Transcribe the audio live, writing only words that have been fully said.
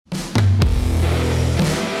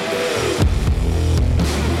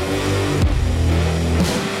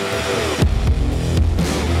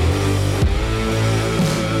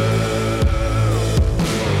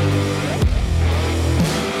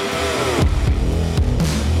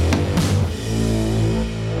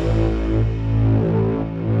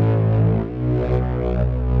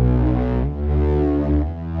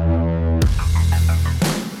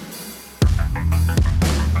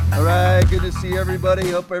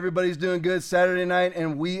everybody. Hope everybody's doing good. Saturday night,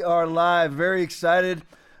 and we are live. Very excited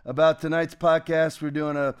about tonight's podcast. We're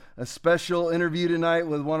doing a special interview tonight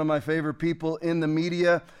with one of my favorite people in the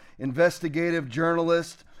media, investigative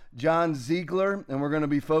journalist John Ziegler, and we're going to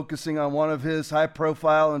be focusing on one of his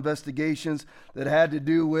high-profile investigations that had to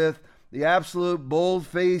do with the absolute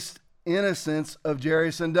bold-faced innocence of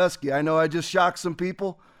Jerry Sandusky. I know I just shocked some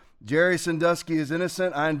people. Jerry Sandusky is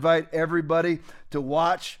innocent. I invite everybody to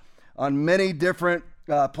watch on many different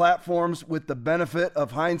platforms with the benefit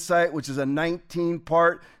of hindsight, which is a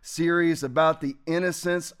 19-part series about the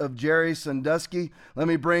innocence of Jerry Sandusky. Let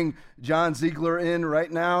me bring John Ziegler in right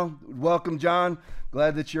now. Welcome, John.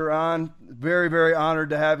 Glad that you're on. Very, very honored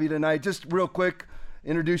to have you tonight. Just real quick,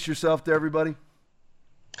 introduce yourself to everybody.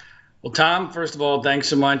 Well, Tom, first of all, thanks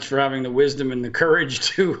so much for having the wisdom and the courage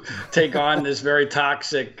to take on this very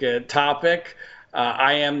toxic topic.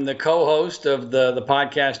 I am the co-host of the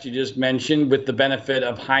podcast you just mentioned with the benefit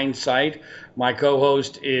of hindsight. My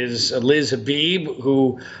co-host is Liz Habib,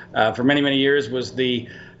 who for many, many years was the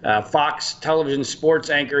Fox television sports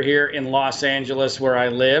anchor here in Los Angeles, where I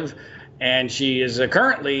live. And she is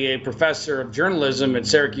currently a professor of journalism at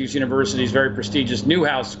Syracuse University's very prestigious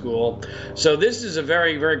Newhouse School. So this is a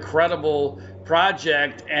very, very credible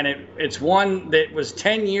project, and it's one that was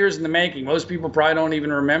 10 years in the making. Most people probably don't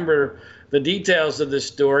even remember the details of this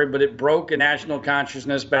story, but it broke a national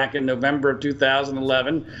consciousness back in November of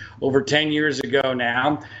 2011, over 10 years ago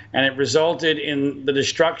now, and it resulted in the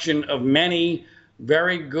destruction of many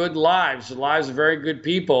very good lives, the lives of very good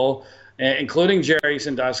people, including Jerry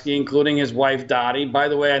Sandusky, including his wife, Dottie. By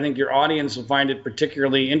the way, I think your audience will find it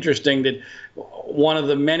particularly interesting that one of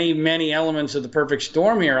the many, many elements of the perfect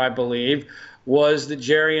storm here, I believe, was that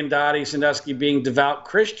Jerry and Dottie Sandusky, being devout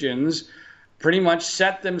Christians, pretty much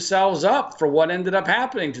set themselves up for what ended up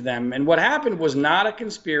happening to them. And what happened was not a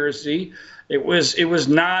conspiracy. It was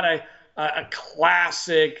not a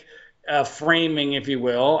classic framing, if you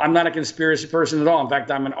will. I'm not a conspiracy person at all. In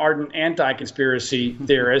fact, I'm an ardent anti-conspiracy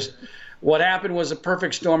theorist. What happened was a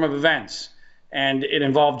perfect storm of events, and it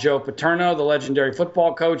involved Joe Paterno, the legendary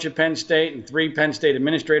football coach at Penn State, and 3 Penn State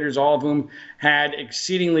administrators, all of whom had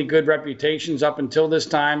exceedingly good reputations up until this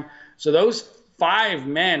time. So those 5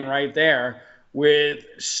 men right there with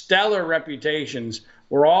stellar reputations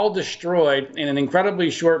were all destroyed in an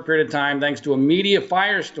incredibly short period of time thanks to a media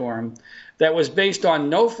firestorm that was based on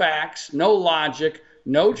no facts, no logic,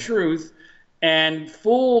 no truth, and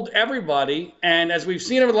fooled everybody. And as we've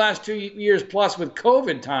seen over the last 2 years plus with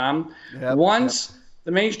COVID, Tom, once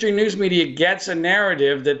the mainstream news media gets a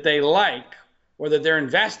narrative that they like or that they're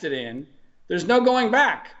invested in, there's no going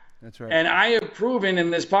back. That's right. And I have proven in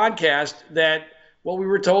this podcast that what we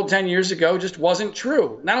were told 10 years ago just wasn't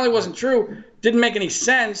true. Not only wasn't true, didn't make any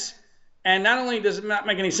sense. And not only does it not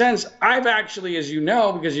make any sense, I've actually, as you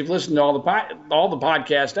know, because you've listened to all the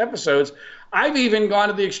podcast episodes, I've even gone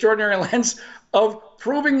to the extraordinary lengths of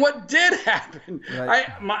proving what did happen. Right.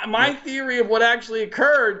 My theory of what actually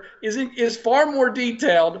occurred is far more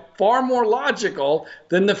detailed, far more logical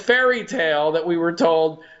than the fairy tale that we were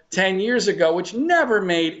told 10 years ago, which never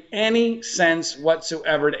made any sense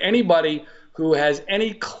whatsoever to anybody who has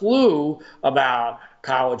any clue about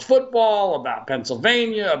college football, about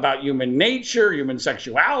Pennsylvania, about human nature, human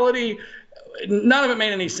sexuality. None of it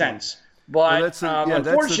made any sense. But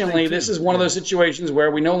unfortunately, this is one of those situations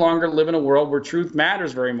where we no longer live in a world where truth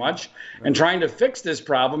matters very much. Right. And trying to fix this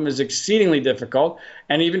problem is exceedingly difficult.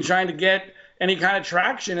 And even trying to get any kind of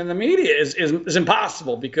traction in the media is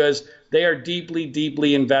impossible, because they are deeply,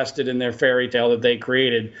 deeply invested in their fairy tale that they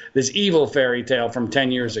created, this evil fairy tale from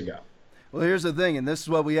 10 years ago. Well, here's the thing, and this is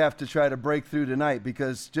what we have to try to break through tonight,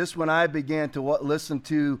 because just when I began to listen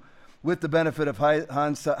to, with the benefit of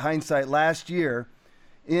hindsight last year,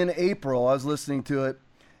 in April, I was listening to it,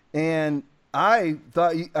 and I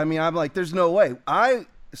thought, I'm like, there's no way.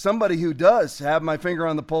 Somebody who does have my finger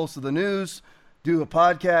on the pulse of the news, do a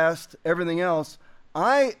podcast, everything else,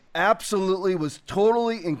 I absolutely was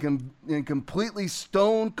totally and completely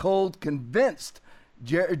stone cold convinced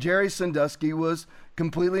Jerry Sandusky was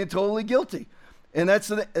completely and totally guilty. And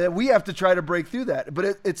we have to try to break through that.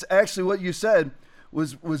 But it's actually what you said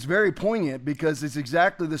was very poignant, because it's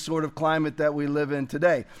exactly the sort of climate that we live in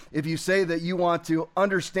today. If you say that you want to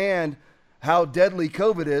understand how deadly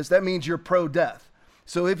COVID is, that means you're pro-death.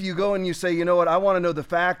 So if you go and you say, you know what, I want to know the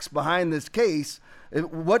facts behind this case,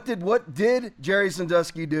 what did Jerry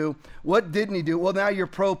Sandusky do? What didn't he do? Well, now you're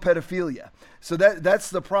pro-pedophilia. So that's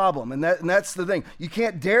the problem, and that's the thing. You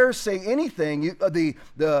can't dare say anything.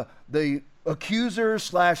 The accusers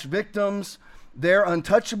 / victims they're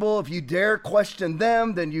untouchable. If you dare question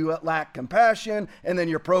them, then you lack compassion, and then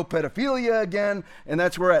you're pro-pedophilia again, and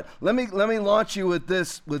that's where we're at. Let me launch you with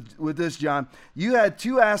this, John. You had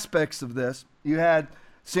two aspects of this. You had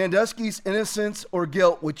Sandusky's innocence or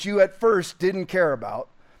guilt, which you at first didn't care about.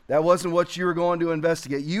 That wasn't what you were going to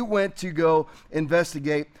investigate. You went to go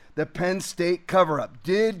investigate the Penn State cover-up.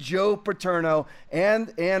 Did Joe Paterno and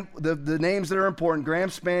the names that are important, Graham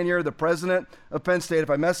Spanier, the president of Penn State, if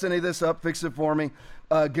I mess any of this up, fix it for me,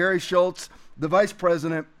 Gary Schultz, the vice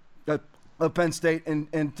president of Penn State,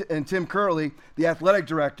 and Tim Curley, the athletic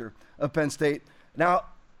director of Penn State. Now,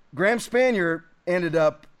 Graham Spanier ended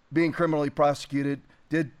up being criminally prosecuted.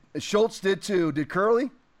 Schultz did too. Did Curley?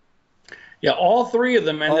 Yeah, all three of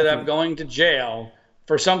them ended up going to jail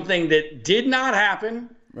for something that did not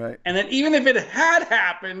happen. Right. And that even if it had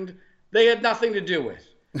happened, they had nothing to do with.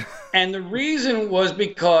 And the reason was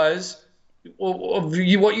because of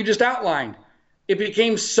what you just outlined. It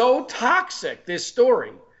became so toxic, this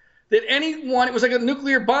story, that anyone, it was like a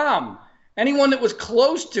nuclear bomb. Anyone that was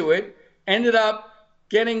close to it ended up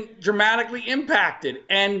getting dramatically impacted.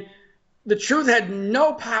 And the truth had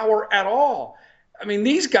no power at all. I mean,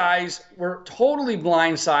 these guys were totally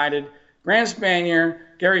blindsided. Graham Spanier,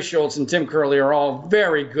 Gary Schultz, and Tim Curley are all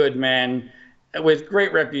very good men with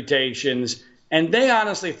great reputations. And they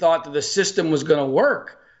honestly thought that the system was going to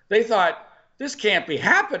work. They thought, this can't be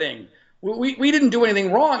happening. We didn't do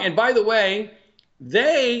anything wrong. And by the way,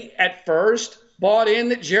 they at first bought in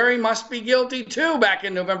that Jerry must be guilty too back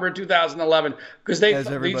in November of 2011. Because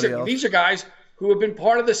these are guys who have been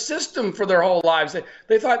part of the system for their whole lives.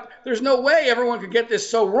 They thought there's no way everyone could get this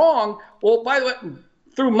so wrong. Well, by the way,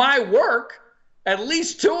 through my work, at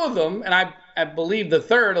least two of them, and I believe the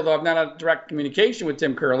third, although I've not had direct communication with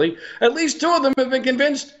Tim Curley, at least two of them have been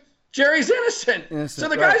convinced Jerry's innocent. So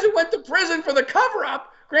the guys who went to prison for the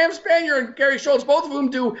cover-up, Graham Spanier and Gary Schultz, both of whom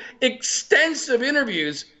do extensive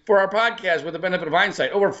interviews for our podcast with the benefit of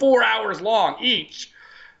hindsight, over 4 hours long each,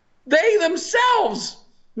 they themselves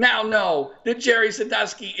now know that Jerry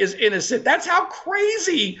Sandusky is innocent. That's how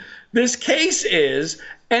crazy this case is.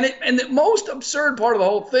 And the most absurd part of the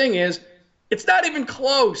whole thing is it's not even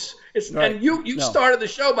close. Right. And you started the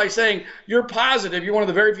show by saying you're positive. You're one of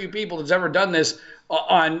the very few people that's ever done this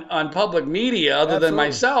on public media other than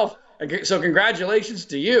myself. So congratulations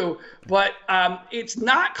to you. But it's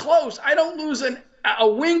not close. I don't lose a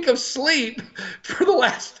wink of sleep for the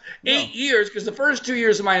last 8 years, because the first 2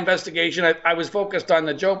 years of my investigation, I was focused on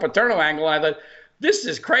the Joe Paterno angle. And I thought, this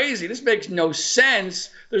is crazy. This makes no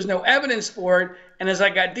sense. There's no evidence for it. And as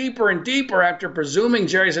I got deeper and deeper after presuming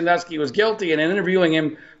Jerry Sandusky was guilty and interviewing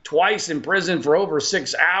him twice in prison for over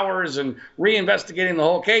 6 hours and reinvestigating the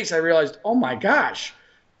whole case, I realized, oh my gosh,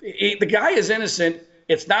 the guy is innocent.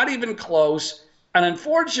 It's not even close. And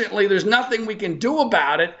unfortunately, there's nothing we can do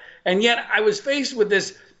about it. And yet I was faced with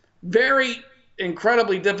this very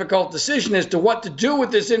incredibly difficult decision as to what to do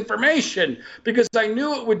with this information, because I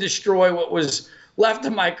knew it would destroy what was left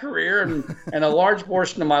of my career and a large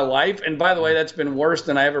portion of my life. And by the way, that's been worse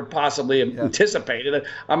than I ever possibly anticipated.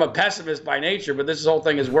 I'm a pessimist by nature, but this whole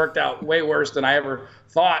thing has worked out way worse than I ever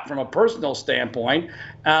thought from a personal standpoint.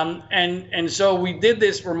 And so we did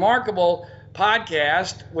this remarkable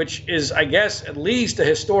podcast, which is, I guess, at least a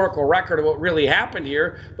historical record of what really happened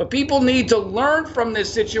here. But people need to learn from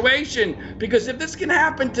this situation, because if this can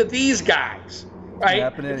happen to these guys,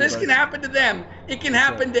 right? If this can happen to them, it can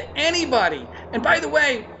happen to anybody. And by the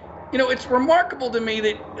way, it's remarkable to me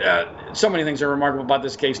that so many things are remarkable about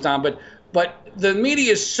this case, Tom, but the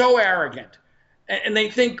media is so arrogant, and they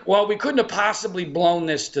think, well, we couldn't have possibly blown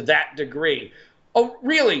this to that degree. Oh,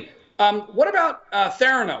 really? What about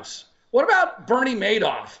Theranos? What about Bernie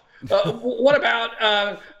Madoff? What about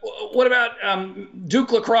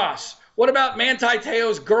Duke Lacrosse? What about Manti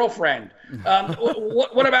Te'o's girlfriend?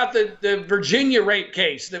 What about the Virginia rape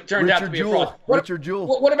case that turned out to be a fraud? Richard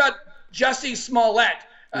Jewell. What about Jussie Smollett?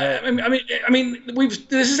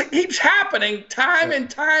 This keeps happening time and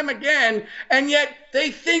time again, and yet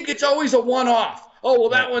they think it's always a one-off. Oh, well,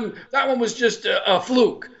 that one was just a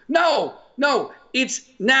fluke. No, it's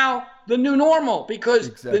now the new normal, because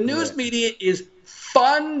the news media is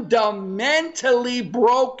fundamentally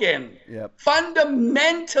broken.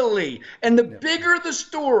 Fundamentally. And the bigger the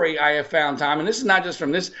story, I have found, Tom, and this is not just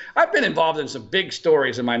from this, I've been involved in some big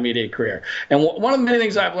stories in my media career. And one of the many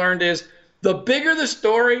things I've learned is the bigger the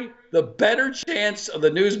story, the better chance of the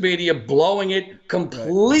news media blowing it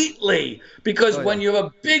completely. Because when you have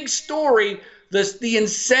a big story, the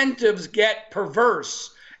incentives get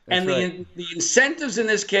perverse. And the incentives in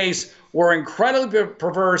this case were incredibly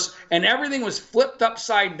perverse, and everything was flipped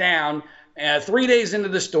upside down. 3 days into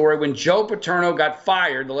the story, when Joe Paterno got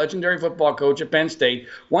fired, the legendary football coach at Penn State.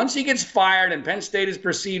 Once he gets fired and Penn State is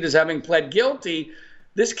perceived as having pled guilty,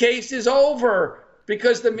 this case is over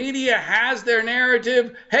because the media has their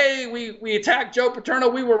narrative. Hey, we attacked Joe Paterno.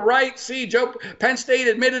 We were right. See, Penn State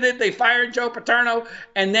admitted it. They fired Joe Paterno.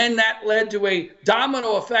 And then that led to a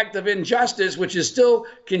domino effect of injustice, which is still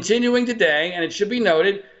continuing today. And it should be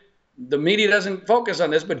noted, the media doesn't focus on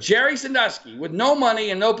this, but Jerry Sandusky, with no money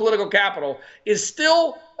and no political capital, is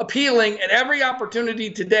still appealing at every opportunity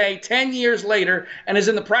today, 10 years later, and is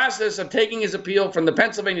in the process of taking his appeal from the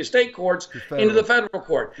Pennsylvania state courts into the federal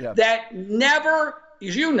court. Yeah. That never,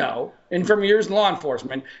 as you know, and from years in law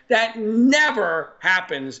enforcement, that never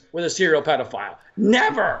happens with a serial pedophile.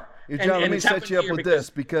 Never. John, let me set you up with this,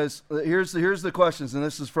 because here's the questions, and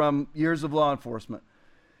this is from years of law enforcement.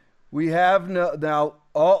 We have now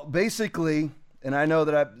all basically, and I know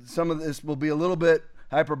that some of this will be a little bit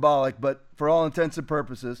hyperbolic, but for all intents and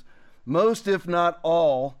purposes, most, if not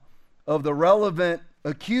all, of the relevant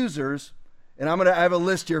accusers, and I have a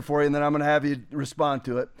list here for you, and then I'm going to have you respond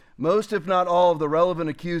to it. Most, if not all, of the relevant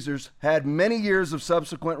accusers had many years of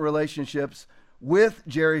subsequent relationships with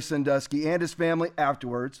Jerry Sandusky and his family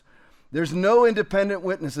afterwards. There's no independent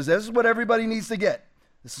witnesses. This is what everybody needs to get.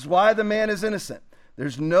 This is why the man is innocent.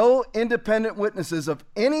 There's no independent witnesses of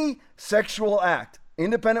any sexual act.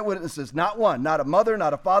 Independent witnesses, not one, not a mother,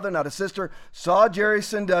 not a father, not a sister, saw Jerry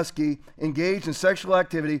Sandusky engaged in sexual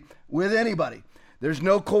activity with anybody. There's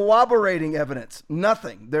no corroborating evidence,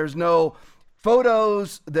 nothing. There's no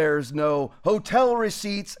photos, there's no hotel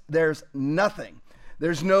receipts, there's nothing.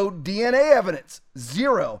 There's no DNA evidence,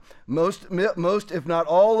 zero. Most, if not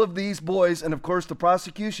all of these boys, and of course the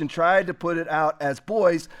prosecution tried to put it out as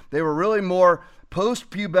boys, they were really more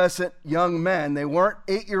post-pubescent young men. They weren't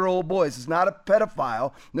 8-year-old boys. It's not a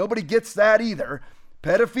pedophile. Nobody gets that either.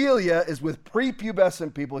 Pedophilia is with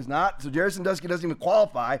prepubescent people. He's not. So Jerry Sandusky doesn't even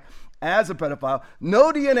qualify as a pedophile.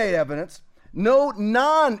 No DNA evidence. No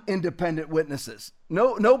non-independent witnesses.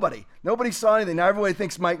 Nobody saw anything. Now everybody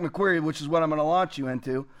thinks Mike McQueary, which is what I'm going to launch you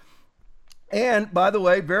into. And by the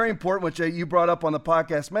way, very important, which you brought up on the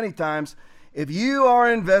podcast many times, if you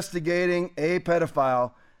are investigating a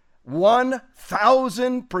pedophile,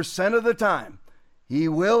 1,000% of the time, he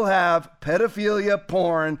will have pedophilia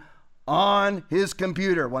porn on his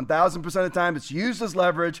computer. 1,000% of the time, it's used as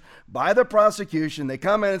leverage by the prosecution. They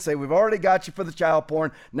come in and say, we've already got you for the child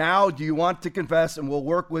porn. Now, do you want to confess? And we'll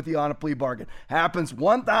work with you on a plea bargain. Happens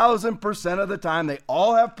 1,000% of the time. They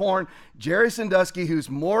all have porn. Jerry Sandusky, who's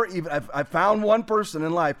more, even I found one person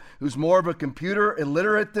in life who's more of a computer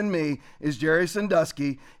illiterate than me, is Jerry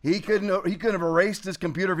Sandusky. He couldn't have erased his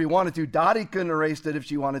computer if he wanted to. Dottie couldn't have erased it if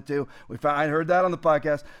she wanted to. I heard that on the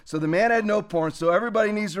podcast. So the man had no porn. So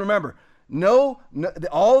everybody needs to remember,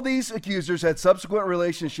 all these accusers had subsequent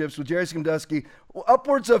relationships with Jerry Sandusky,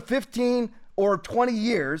 upwards of 15 or 20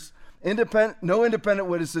 years. No independent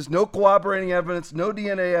witnesses, no corroborating evidence, no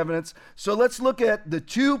DNA evidence. So let's look at the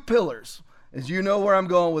two pillars, as you know where I'm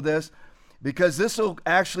going with this, because this will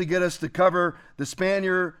actually get us to cover the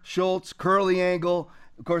Spanier, Schultz, Curly angle,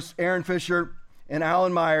 of course, Aaron Fisher and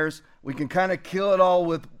Alan Myers. We can kind of kill it all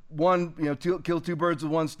with one, kill two birds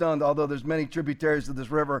with one stone, although there's many tributaries of this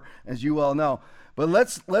river, as you well know. But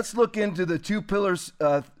let's look into the two pillars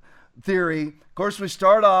theory. Of course, we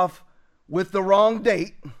start off with the wrong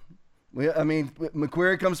date.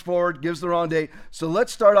 McQueary comes forward, gives the wrong date. So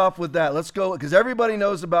let's start off with that. Let's go, because everybody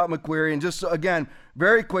knows about McQueary. And just, again,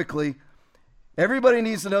 very quickly, everybody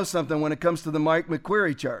needs to know something when it comes to the Mike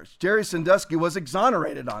McQueary charge. Jerry Sandusky was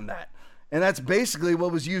exonerated on that. And that's basically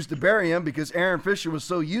what was used to bury him, because Aaron Fisher was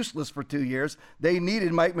so useless for 2 years. They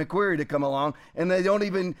needed Mike McQueary to come along, and they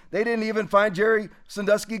didn't even find Jerry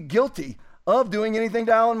Sandusky guilty of doing anything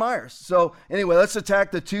to Alan Myers. So anyway, let's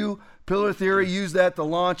attack the two-pillar theory, use that to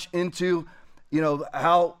launch into,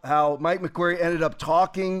 how Mike McQueary ended up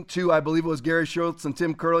talking to, I believe it was Gary Schultz and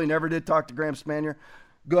Tim Curley, never did talk to Graham Spanier.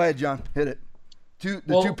 Go ahead, John, hit it.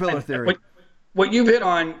 Two-pillar theory. What you've hit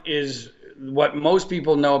on is what most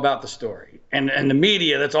people know about the story. And the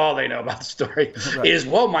media, that's all they know about the story, right. Is,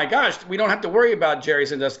 well, my gosh, we don't have to worry about Jerry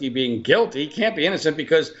Sandusky being guilty. He can't be innocent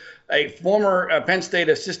because a former Penn State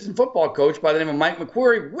assistant football coach by the name of Mike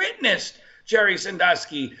McQueary witnessed Jerry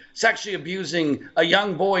Sandusky sexually abusing a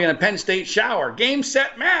young boy in a Penn State shower. Game,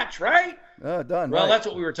 set, match, right? Done. Well, right. That's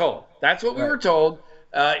what we were told. That's what we were told.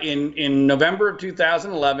 In November of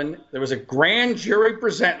 2011, there was a grand jury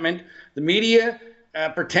presentment. The media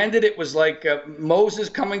pretended it was like Moses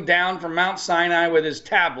coming down from Mount Sinai with his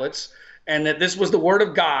tablets, and that this was the word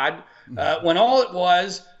of God, when all it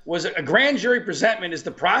was a grand jury presentment. Is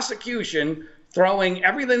the prosecution throwing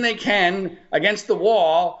everything they can against the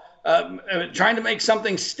wall, trying to make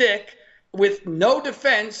something stick with no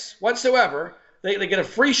defense whatsoever. They get a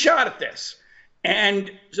free shot at this.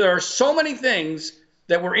 And there are so many things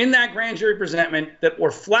that were in that grand jury presentment that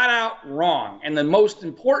were flat out wrong. And the most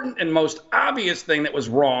important and most obvious thing that was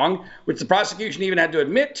wrong, which the prosecution even had to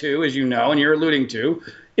admit to, as you know, and you're alluding to,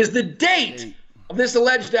 is the date of this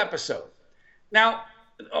alleged episode. Now,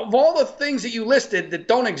 of all the things that you listed that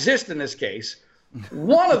don't exist in this case,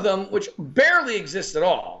 one of them, which barely exists at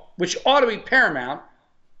all, which ought to be paramount,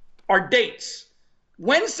 are dates.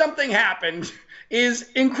 When something happened is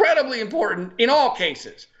incredibly important in all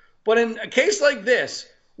cases. But in a case like this,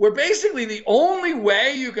 where basically the only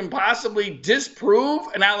way you can possibly disprove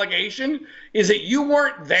an allegation is that you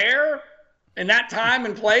weren't there in that time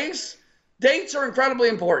and place, dates are incredibly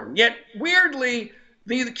important. Yet, weirdly,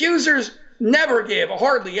 the accusers never give, or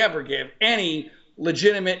hardly ever give, any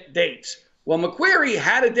legitimate dates. Well, McQueary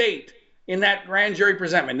had a date in that grand jury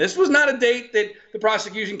presentment. This was not a date that the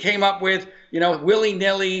prosecution came up with,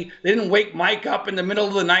 willy-nilly. They didn't wake Mike up in the middle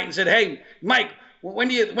of the night and said, "Hey, Mike, when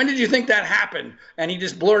did you think that happened?" And he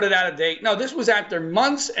just blurted out a date. No, this was after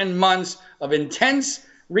months and months of intense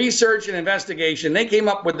research and investigation. They came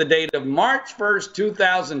up with the date of March 1st,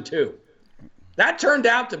 2002. That turned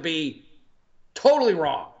out to be totally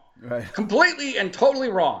wrong. Right. Completely and totally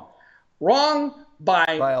wrong. Wrong by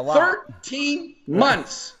 13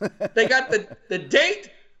 months. They got the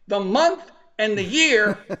date, the month, and the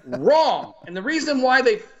year wrong. And the reason why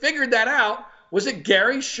they figured that out was that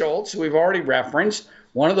Gary Schultz, who we've already referenced,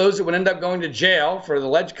 one of those that would end up going to jail for the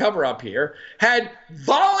alleged cover-up here, had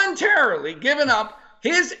voluntarily given up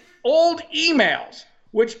his old emails,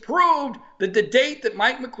 which proved that the date that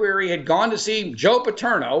Mike McQueary had gone to see Joe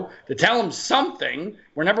Paterno to tell him something,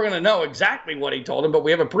 we're never going to know exactly what he told him, but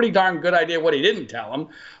we have a pretty darn good idea what he didn't tell him,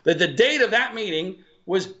 that the date of that meeting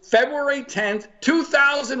was February 10th,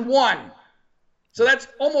 2001. So that's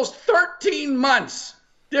almost 13 months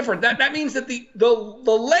different. That means that the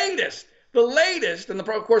latest, and of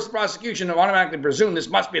course the prosecution automatically presume this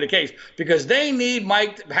must be the case because they need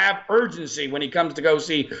Mike to have urgency when he comes to go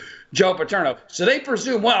see Joe Paterno. So they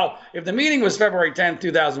presume, well, if the meeting was February 10th,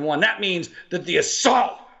 2001, that means that the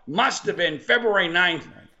assault must have been February 9th,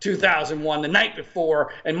 2001, the night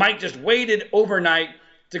before, and Mike just waited overnight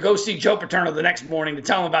to go see Joe Paterno the next morning to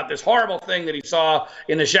tell him about this horrible thing that he saw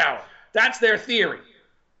in the shower. That's their theory.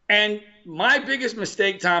 And my biggest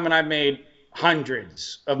mistake, Tom, and I've made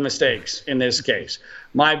hundreds of mistakes in this case.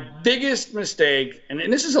 My biggest mistake, and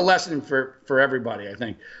this is a lesson for everybody, I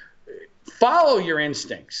think, follow your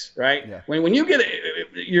instincts, right? Yeah. When you get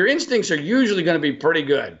your instincts are usually going to be pretty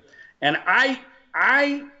good. And I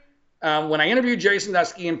when I interviewed Jerry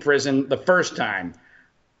Sandusky in prison the first time,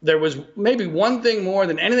 there was maybe one thing more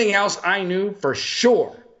than anything else I knew for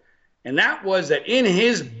sure. And that was that in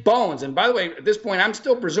his bones, and by the way, at this point, I'm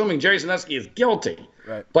still presuming Jerry Sandusky is guilty.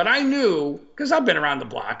 Right. But I knew, because I've been around the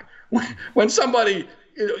block, when somebody,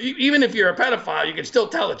 even if you're a pedophile, you can still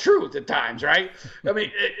tell the truth at times, right? I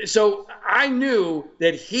mean, so I knew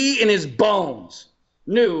that he in his bones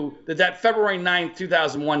knew that February 9th,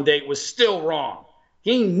 2001 date was still wrong.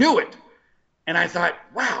 He knew it. And I thought,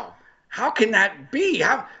 wow, how can that be?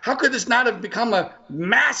 How could this not have become a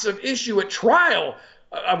massive issue at trial?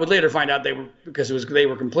 I would later find out they were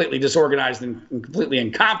completely disorganized and completely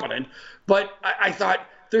incompetent. But I thought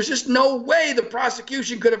there's just no way the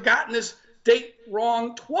prosecution could have gotten this date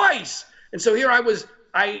wrong twice. And so here I was,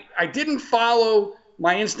 I didn't follow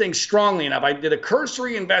my instincts strongly enough. I did a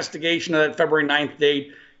cursory investigation of that February 9th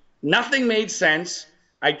date. Nothing made sense.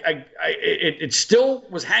 It still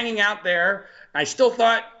was hanging out there. I still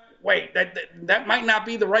thought, wait, that might not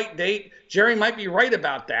be the right date. Jerry might be right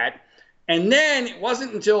about that. And then it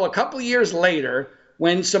wasn't until a couple of years later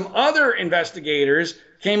when some other investigators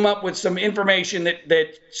came up with some information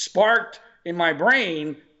that sparked in my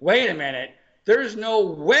brain, wait a minute, there's no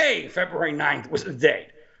way February 9th was the date.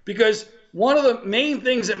 Because one of the main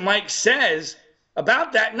things that Mike says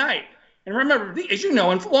about that night, and remember, as you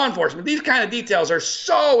know, in law enforcement, these kind of details are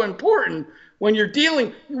so important when you're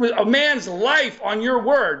dealing with a man's life on your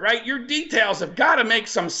word, right? Your details have got to make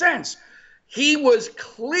some sense. He was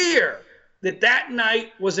clear that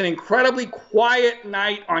night was an incredibly quiet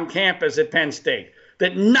night on campus at Penn State,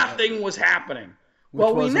 that nothing was happening.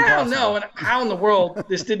 Well, we now know, and how in the world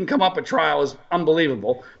this didn't come up at trial is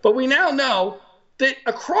unbelievable, but we now know that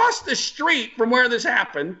across the street from where this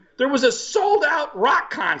happened, there was a sold-out rock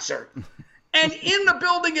concert. And in the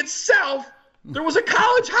building itself, there was a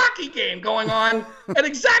college hockey game going on at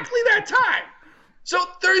exactly that time. So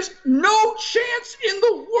there's no chance in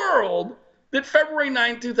the world that February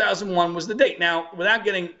 9, 2001 was the date. Now, without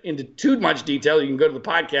getting into too much detail, you can go to the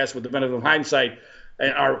podcast with the benefit of hindsight.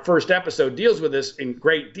 And our first episode deals with this in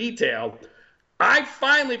great detail. I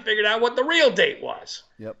finally figured out what the real date was.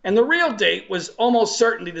 Yep. And the real date was almost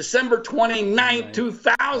certainly December 29th,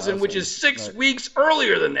 2000, which is 6 weeks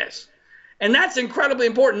earlier than this. And that's incredibly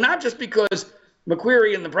important, not just because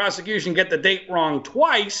McQueary and the prosecution get the date wrong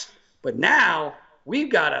twice, but now we've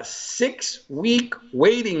got a 6-week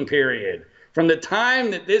waiting period from the time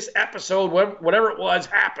that this episode, whatever it was,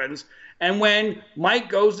 happens, and when Mike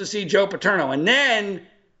goes to see Joe Paterno. And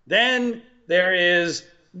then there is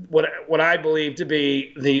what I believe to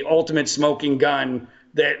be the ultimate smoking gun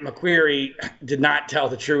that McQueary did not tell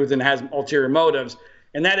the truth and has ulterior motives,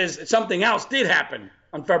 and that is something else did happen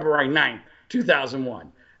on February 9th,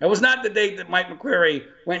 2001. It was not the date that Mike McQueary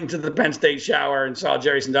went into the Penn State shower and saw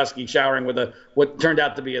Jerry Sandusky showering with what turned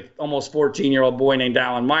out to be an almost 14-year-old boy named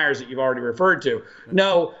Alan Myers that you've already referred to.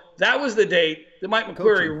 No, that was the date that Mike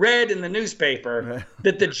McQueary read in the newspaper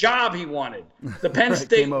that the job he wanted, the Penn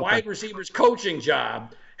State wide receivers coaching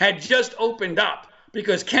job, had just opened up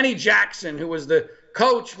because Kenny Jackson, who was the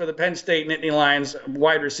coach for the Penn State Nittany Lions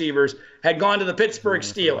wide receivers, had gone to the Pittsburgh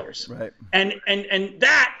Steelers. Right. And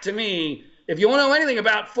that, to me, if you want to know anything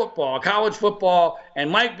about football, college football, and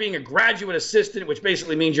Mike being a graduate assistant, which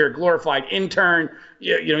basically means you're a glorified intern,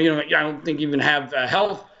 I don't think you even have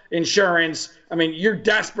health insurance. I mean, you're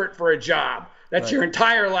desperate for a job. That's your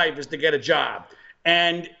entire life is to get a job.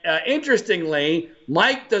 And interestingly,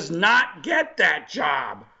 Mike does not get that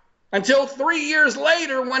job until 3 years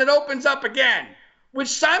later when it opens up again, which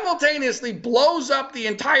simultaneously blows up the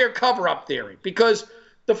entire cover-up theory. Because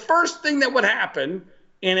the first thing that would happen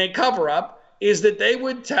in a cover-up is that they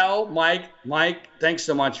would tell Mike, thanks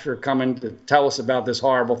so much for coming to tell us about this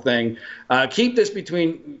horrible thing. Keep this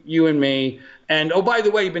between you and me. And, oh, by the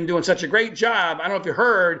way, you've been doing such a great job. I don't know if you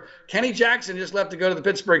heard, Kenny Jackson just left to go to the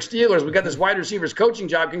Pittsburgh Steelers. We got this wide receivers coaching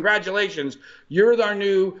job. Congratulations. You're our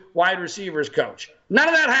new wide receivers coach. None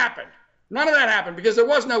of that happened because there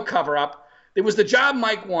was no cover-up. It was the job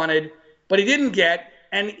Mike wanted, but he didn't get,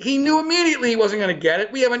 and he knew immediately he wasn't going to get it.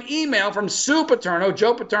 We have an email from Sue Paterno,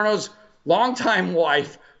 Joe Paterno's longtime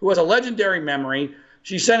wife, who has a legendary memory.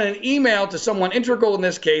 She sent an email to someone integral in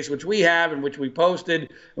this case, which we have and which we posted and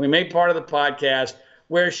we made part of the podcast,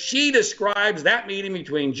 where she describes that meeting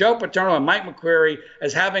between Joe Paterno and Mike McQueary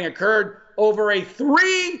as having occurred over a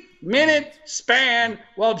 3-minute span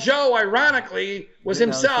while Joe, ironically, was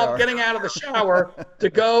himself getting out of the shower to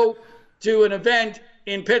go to an event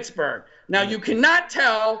in Pittsburgh. Now, you cannot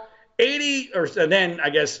tell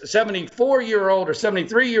 74-year-old or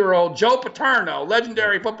 73-year-old Joe Paterno,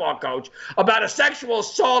 legendary football coach, about a sexual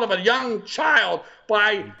assault of a young child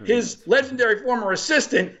by his legendary former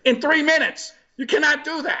assistant in 3 minutes. You cannot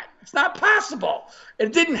do that. It's not possible.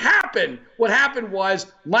 It didn't happen. What happened was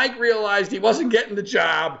Mike realized he wasn't getting the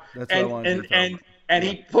job, and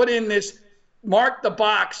he put in this mark the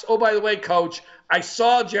box. Oh, by the way, coach, I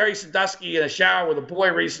saw Jerry Sandusky in a shower with a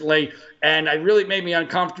boy recently, and it really made me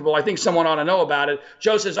uncomfortable. I think someone ought to know about it.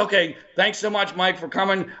 Joe says, okay, thanks so much, Mike, for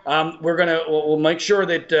coming. We'll make sure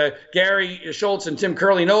that Gary Schultz and Tim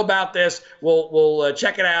Curley know about this. We'll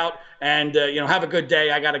check it out, and have a good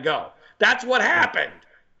day. I got to go. That's what happened,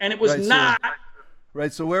 and it was not.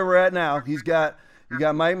 Right. So where we're at now, you got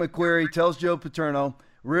Mike McQueary tells Joe Paterno,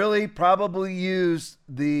 really probably used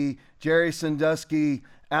the Jerry Sandusky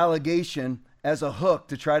allegation as a hook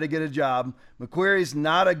to try to get a job. McQueary's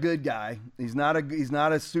not a good guy. He's not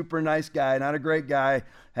a super nice guy, not a great guy,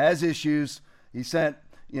 has issues. He sent,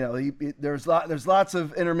 there's lots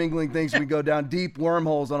of intermingling things. We go down deep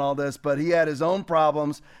wormholes on all this, but he had his own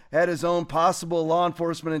problems, had his own possible law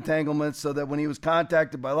enforcement entanglements, so that when he was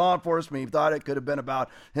contacted by law enforcement, he thought it could have been about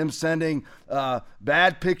him sending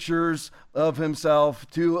bad pictures of himself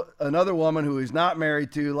to another woman who he's not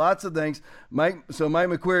married to, lots of things. Mike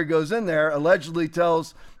McQueary goes in there, allegedly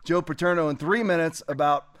tells Joe Paterno in 3 minutes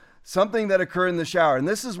about something that occurred in the shower. And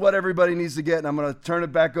this is what everybody needs to get, and I'm going to turn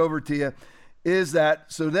it back over to you. Is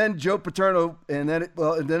that so? Then Joe Paterno, and then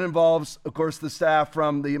it involves, of course, the staff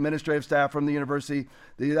from the administrative staff from the university,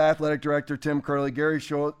 the athletic director Tim Curley, Gary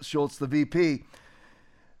Schultz, the VP.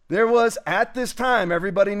 There was, at this time,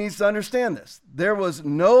 everybody needs to understand this, there was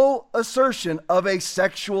no assertion of a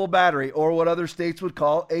sexual battery, or what other states would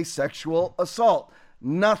call a sexual assault.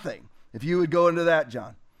 Nothing. If you would go into that,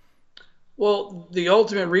 John. Well, the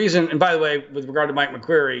ultimate reason, and by the way, with regard to Mike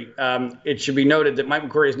McQueary, it should be noted that Mike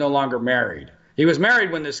McQueary is no longer married. He was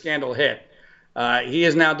married when this scandal hit. He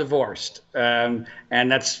is now divorced, and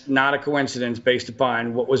that's not a coincidence based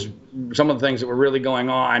upon what was some of the things that were really going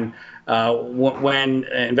on when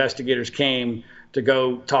investigators came to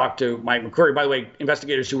go talk to Mike McQueary. By the way,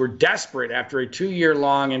 investigators who were desperate after a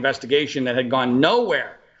 2-year-long investigation that had gone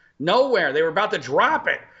nowhere. They were about to drop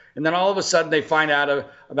it. And then all of a sudden they find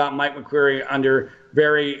out about Mike McQueary under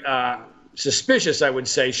very suspicious, I would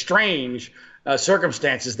say, strange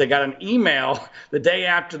circumstances. They got an email the day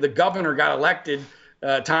after the governor got elected,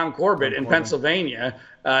 Tom Corbett in Pennsylvania,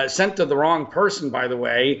 sent to the wrong person, by the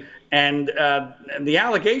way. And the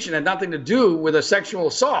allegation had nothing to do with a sexual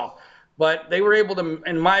assault. But they were able to,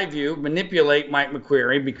 in my view, manipulate Mike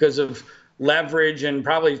McQueary because of leverage and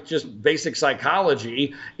probably just basic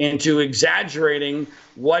psychology into exaggerating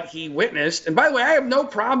what he witnessed. And by the way, I have no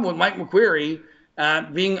problem with Mike McQueary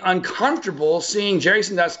being uncomfortable seeing Jerry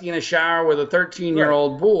Sandusky in a shower with a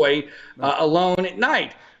 13-year-old boy alone at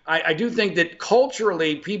night. I do think that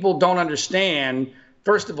culturally people don't understand,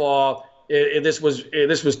 first of all, this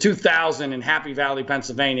was 2000 in Happy Valley,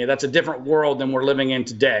 Pennsylvania. That's a different world than we're living in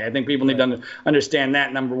today. I think people need to understand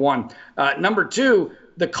that, number one. Number two,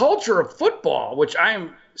 the culture of football, which I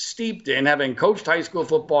am steeped in, having coached high school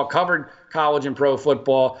football, covered college and pro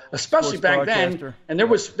football, especially back then, and there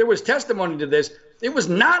was testimony to this. It was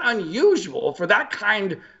not unusual for that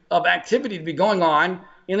kind of activity to be going on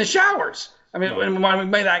in the showers. I mean, when we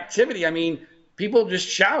made activity, I mean, people just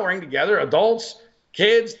showering together, adults,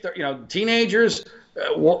 kids, teenagers,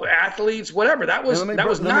 athletes, whatever. That was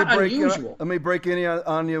not unusual. Let me break in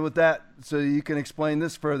on you with that so you can explain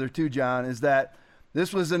this further too, John, is that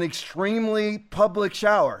this was an extremely public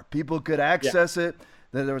shower. People could access it.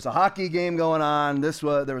 There was a hockey game going on.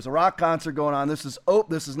 There was a rock concert going on. This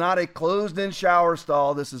is not a closed-in shower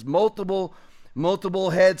stall. This is multiple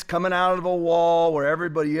heads coming out of a wall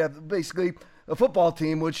where you have basically a football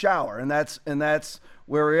team would shower, and that's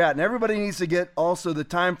where we're at. And everybody needs to get also the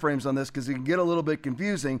time frames on this because it can get a little bit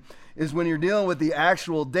confusing, is when you're dealing with the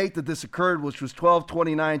actual date that this occurred, which was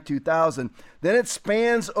 12/29/2000. Then it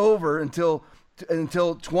spans over until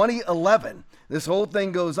 2011. This whole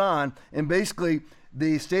thing goes on, and basically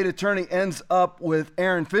the state attorney ends up with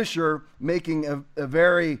Aaron Fisher making a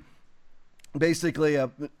very basically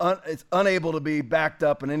it's unable to be backed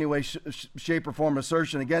up in any way, shape, or form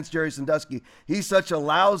assertion against Jerry Sandusky. He's such a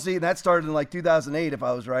lousy, that started in like 2008, if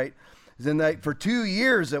I was right. Then for 2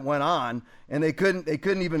 years it went on, and they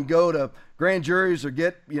couldn't even go to grand juries or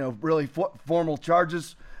get really formal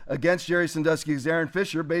charges against Jerry Sandusky. Because Aaron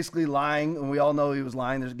Fisher basically lying, and we all know he was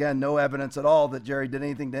lying. There's again no evidence at all that Jerry did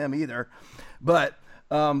anything to him either, but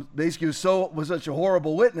basically was such a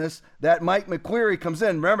horrible witness that Mike McQueary comes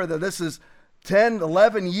in. Remember that this is 10,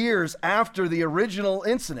 11 years after the original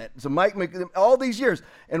incident. So all these years.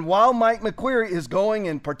 And while Mike McQueary is going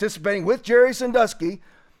and participating with Jerry Sandusky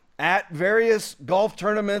at various golf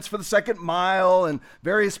tournaments for the Second Mile and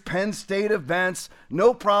various Penn State events,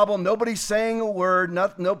 no problem. Nobody's saying a word,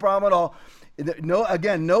 no problem at all. No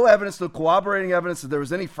evidence, no corroborating evidence that there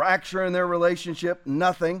was any fracture in their relationship,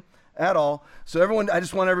 nothing at all. So I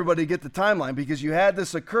just want everybody to get the timeline, because you had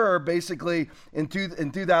this occur basically in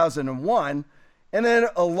 2001, and then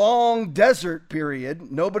a long desert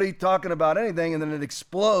period, nobody talking about anything, and then it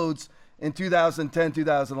explodes in 2010,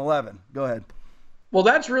 2011. Go ahead. Well,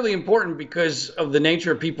 that's really important because of the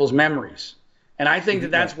nature of people's memories. And I think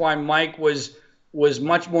that's why Mike was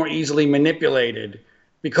much more easily manipulated,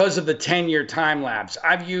 because of the 10-year time lapse.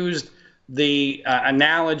 I've used the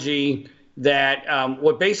analogy that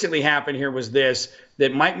what basically happened here was this,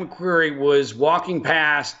 that Mike McQueary was walking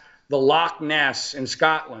past the Loch Ness in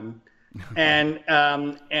Scotland,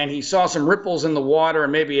 and he saw some ripples in the water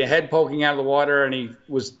and maybe a head poking out of the water, and he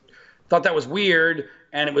thought that was weird,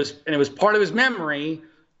 and it was part of his memory,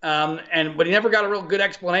 but he never got a real good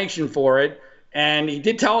explanation for it, and he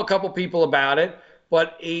did tell a couple people about it,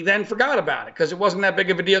 but he then forgot about it because it wasn't that big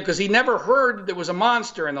of a deal, because he never heard there was a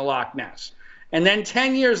monster in the Loch Ness. And then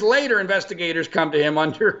 10 years later, investigators come to him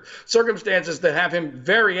under circumstances that have him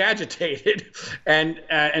very agitated and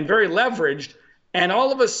very leveraged. And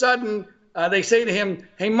all of a sudden, they say to him,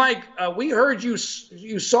 "Hey, Mike, we heard you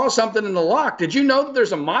saw something in the loch. Did you know that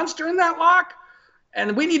there's a monster in that loch?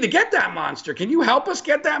 And we need to get that monster. Can you help us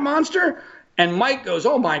get that monster?" And Mike goes,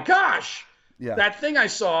 "Oh, my gosh. Yeah. That thing I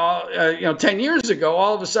saw 10 years ago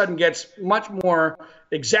all of a sudden gets much more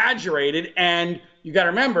exaggerated." And you got to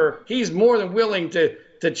remember, he's more than willing to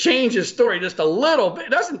change his story just a little bit.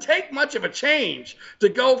 It doesn't take much of a change to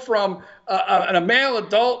go from a male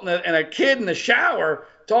adult and a kid in the shower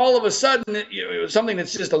to all of a sudden something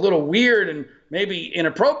that's just a little weird and maybe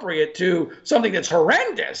inappropriate to something that's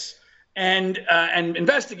horrendous. and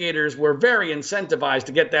investigators were very incentivized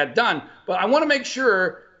to get that done. But I want to make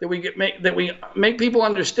sure that we make people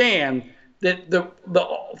understand that the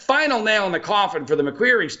final nail in the coffin for the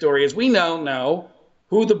McQueary story is we know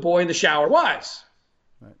who the boy in the shower was.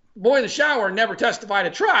 Right. The boy in the shower never testified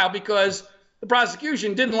at trial because the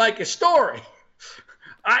prosecution didn't like his story.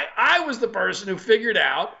 I was the person who figured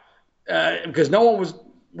out, because no one was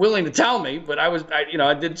willing to tell me, but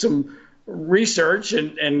I did some research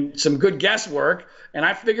and some good guesswork, and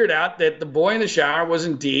I figured out that the boy in the shower was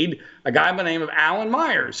indeed a guy by the name of Alan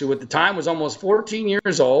Myers, who at the time was almost 14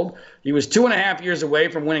 years old. He was 2.5 years away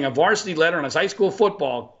from winning a varsity letter on his high school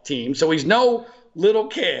football team, so he's no little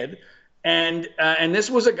kid. And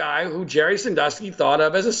this was a guy who Jerry Sandusky thought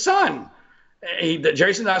of as a son.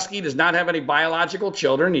 Jerry Sandusky does not have any biological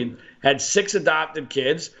children. He had 6 adopted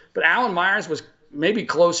kids, but Alan Myers was maybe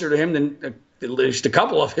closer to him than at least a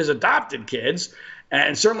couple of his adopted kids,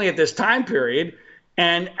 and certainly at this time period.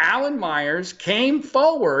 And Alan Myers came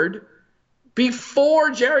forward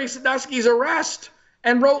before Jerry Sandusky's arrest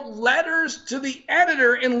and wrote letters to the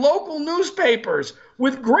editor in local newspapers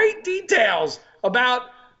with great details about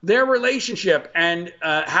their relationship and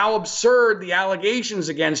how absurd the allegations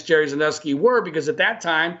against Jerry Sandusky were, because at that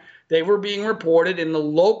time they were being reported in the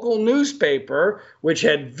local newspaper, which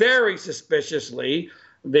had very suspiciously,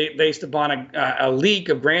 based upon a leak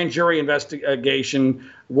of grand jury investigation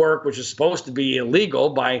work, which is supposed to be illegal,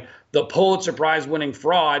 by the Pulitzer Prize winning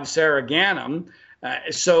fraud, Sarah Ganim.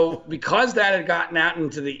 So because that had gotten out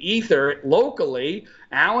into the ether locally,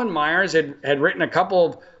 Alan Myers had written a couple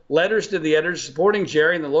of letters to the editors supporting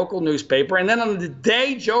Jerry in the local newspaper. And then on the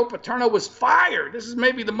day Joe Paterno was fired, this is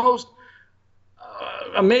maybe the most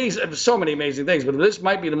amazing, so many amazing things, but this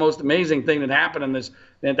might be the most amazing thing that happened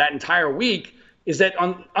in that entire week, is that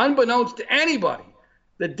unbeknownst to anybody,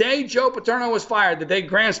 the day Joe Paterno was fired, the day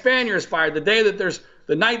Graham Spanier is fired,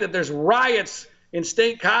 the night that there's riots in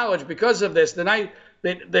State College because of this, the night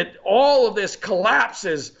that all of this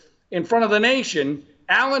collapses in front of the nation,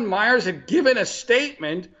 Alan Myers had given a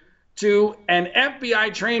statement to an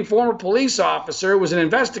FBI-trained former police officer who was an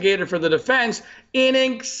investigator for the defense in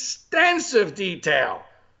extensive detail,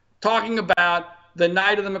 talking about the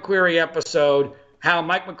night of the McQueary episode, how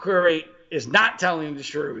Mike McQueary is not telling the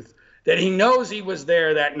truth, that he knows he was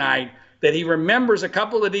there that night, that he remembers a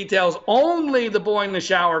couple of details only the boy in the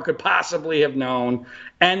shower could possibly have known,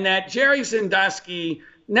 and that Jerry Sandusky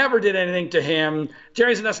never did anything to him.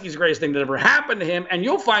 Jerry Sandusky's the greatest thing that ever happened to him, and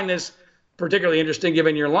you'll find this particularly interesting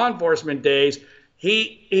given your law enforcement days.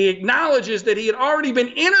 He acknowledges that he had already been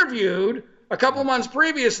interviewed a couple of months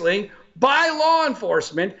previously by law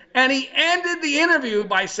enforcement, and he ended the interview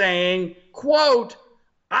by saying, quote,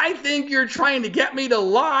 "I think you're trying to get me to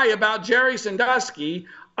lie about Jerry Sandusky.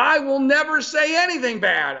 I will never say anything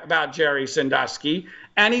bad about Jerry Sandusky."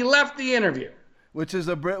 And he left the interview. Which is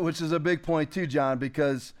a big point too, John,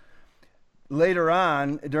 because later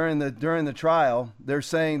on during the trial, they're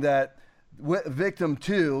saying that victim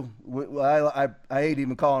 2, I hate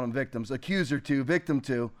even calling them victims, accuser 2, victim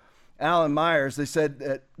 2, Alan Myers, they said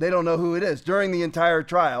that they don't know who it is during the entire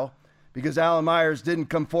trial, because Alan Myers didn't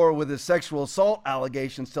come forward with his sexual assault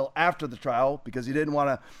allegations till after the trial, because he didn't want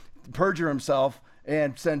to perjure himself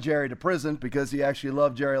and send Jerry to prison, because he actually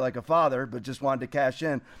loved Jerry like a father, but just wanted to cash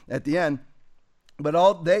in at the end.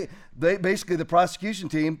 But they basically, the prosecution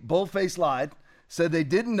team, boldface lied, said they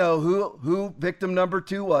didn't know who victim number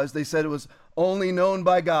 2 was. They said it was only known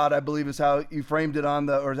by God, I believe is how you framed it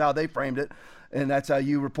or how they framed it. And that's how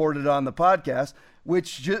you reported on the podcast,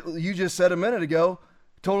 which you just said a minute ago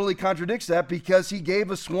totally contradicts that, because he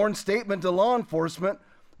gave a sworn statement to law enforcement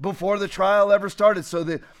before the trial ever started. So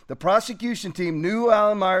the prosecution team knew who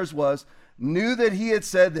Alan Myers was, knew that he had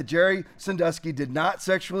said that Jerry Sandusky did not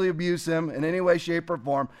sexually abuse him in any way, shape, or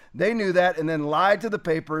form. They knew that, and then lied to the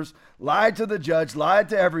papers, lied to the judge, lied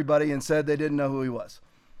to everybody, and said they didn't know who he was.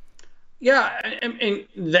 Yeah,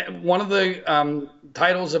 and one of the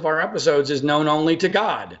titles of our episodes is Known Only to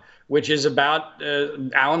God, which is about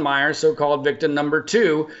Alan Myers, so-called victim number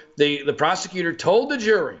 2. The prosecutor told the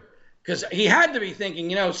jury, because he had to be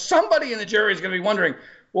thinking, somebody in the jury is going to be wondering,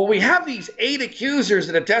 well, we have these 8 accusers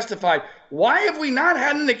that have testified. Why have we not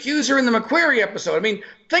had an accuser in the McQueary episode? I mean,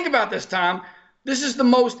 think about this, Tom. This is the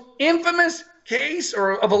most infamous case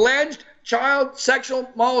of alleged child sexual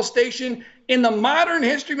molestation in the modern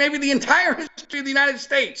history, maybe the entire history of the United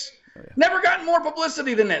States. Oh, yeah. Never gotten more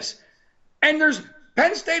publicity than this. And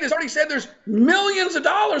Penn State has already said there's millions of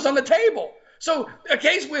dollars on the table. So a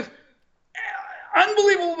case with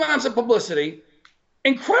unbelievable amounts of publicity,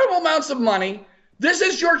 incredible amounts of money, This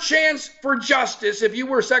is your chance for justice. If you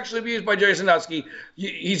were sexually abused by Jerry Sandusky,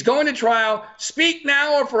 he's going to trial. Speak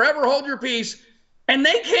now or forever hold your peace. And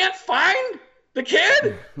they can't find the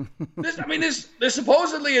kid? This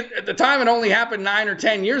supposedly at the time it only happened 9 or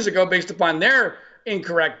 10 years ago based upon their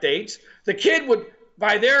incorrect dates. The kid would,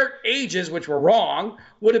 by their ages, which were wrong,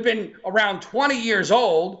 would have been around 20 years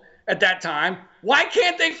old at that time. Why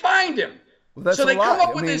can't they find him? Well, that's so they a lie. come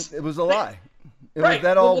up with this. It was a lie. Right.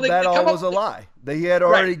 That all was a lie. He had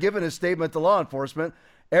already given a statement to law enforcement.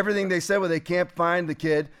 Everything they said was they can't find the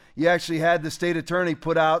kid. You actually had the state attorney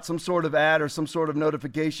put out some sort of ad or some sort of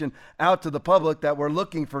notification out to the public that we're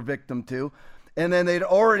looking for victim 2. And then they'd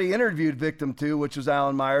already interviewed victim 2, which was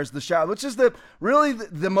Alan Myers, which is really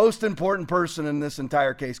the most important person in this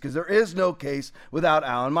entire case, because there is no case without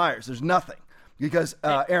Alan Myers. There's nothing. Because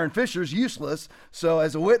Aaron Fisher's useless. So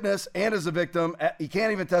as a witness and as a victim, he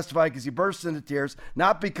can't even testify because he bursts into tears,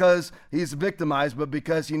 not because he's victimized, but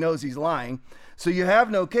because he knows he's lying. So you have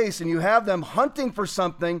no case, and you have them hunting for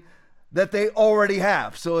something that they already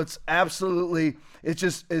have. So it's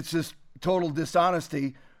just total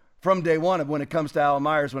dishonesty from day one of when it comes to Alan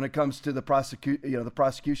Myers, when it comes to the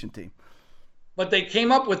prosecution team. But they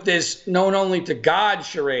came up with this known only to God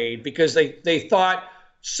charade because they thought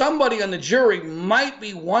somebody on the jury might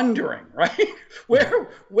be wondering, right?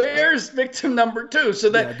 Where's victim number 2?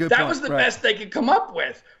 So that was the best they could come up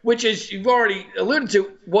with, which is, you've already alluded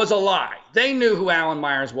to, was a lie. They knew who Alan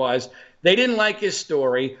Myers was. They didn't like his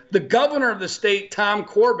story. The governor of the state, Tom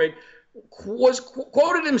Corbett, was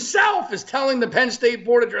quoted himself as telling the Penn State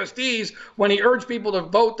Board of Trustees when he urged people to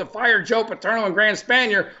vote to fire Joe Paterno and Grant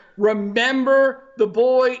Spanier, remember the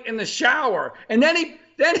boy in the shower. And then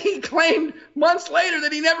he claimed months later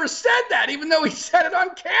that he never said that, even though he said it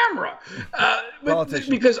on camera.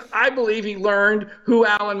 Because I believe he learned who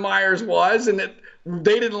Alan Myers was and that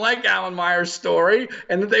they didn't like Alan Myers' story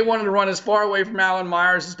and that they wanted to run as far away from Alan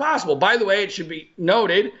Myers as possible. By the way, it should be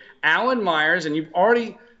noted, Alan Myers, and you've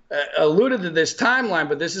already alluded to this timeline,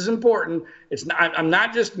 but this is important. I'm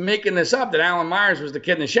not just making this up that Alan Myers was the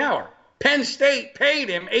kid in the shower. Penn State paid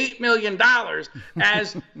him $8 million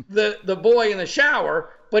as the boy in the shower,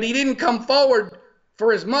 but he didn't come forward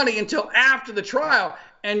for his money until after the trial.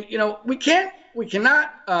 And, we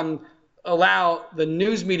cannot allow the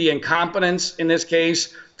news media incompetence in this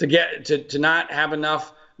case to not have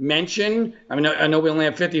enough mention. I know we only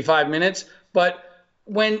have 55 minutes, but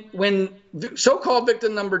when so-called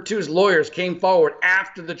victim number 2's lawyers came forward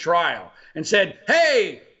after the trial and said,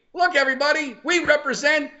 hey, look, everybody, we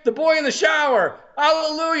represent the boy in the shower.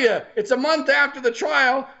 Hallelujah. It's a month after the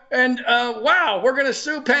trial. And wow, we're going to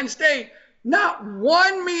sue Penn State. Not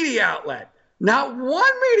one media outlet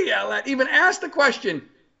even asked the question,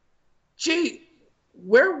 gee,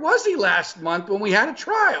 where was he last month when we had a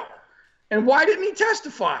trial? And why didn't he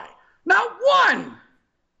testify? Not one.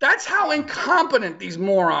 That's how incompetent these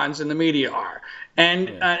morons in the media are. And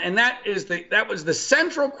that was the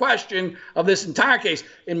central question of this entire case.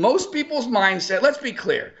 In most people's mindset, let's be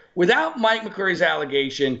clear, without Mike McQueary's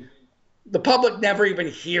allegation, the public never even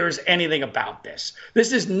hears anything about this.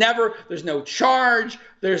 There's no charge,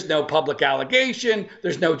 there's no public allegation,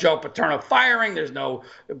 there's no Joe Paterno firing, there's no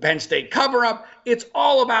Penn State cover-up. It's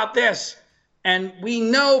all about this. And we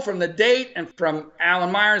know from the date and from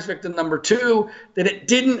Alan Myers, victim number 2, that it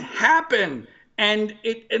didn't happen. And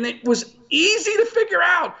it was easy to figure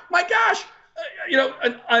out. My gosh,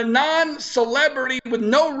 a non-celebrity with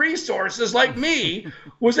no resources like me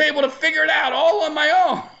was able to figure it out all on my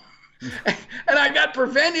own. And I got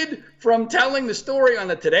prevented from telling the story on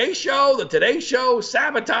the Today Show. The Today Show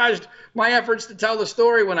sabotaged my efforts to tell the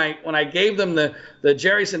story when I gave them the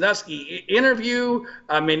Jerry Sandusky interview.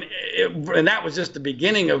 And that was just the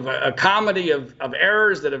beginning of a comedy of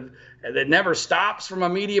errors that never stops from a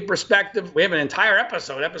media perspective. We have an entire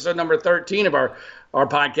episode number 13 of our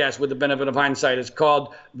podcast, With the Benefit of Hindsight, is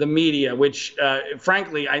called The Media, which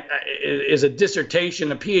frankly is a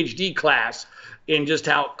dissertation, a PhD class in just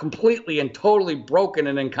how completely and totally broken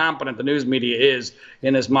and incompetent the news media is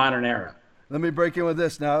in this modern era. Let me break in with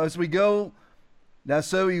this now as we go. Now,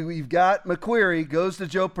 so you've got McQueary goes to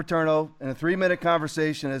Joe Paterno in a 3-minute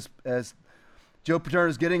conversation as Joe Paterno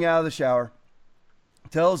is getting out of the shower,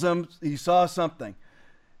 tells him he saw something.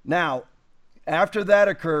 Now, after that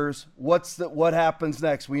occurs, what happens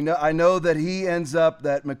next? I know that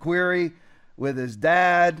that McQueary with his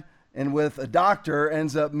dad and with a doctor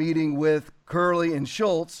ends up meeting with Curley and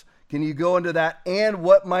Schultz. Can you go into that and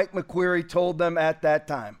what Mike McQueary told them at that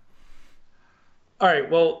time? All right.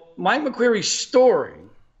 Well, Mike McQueary's story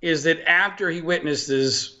is that after he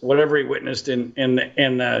witnesses whatever he witnessed in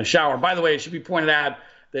the shower. By the way, it should be pointed out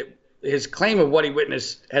that his claim of what he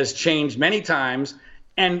witnessed has changed many times.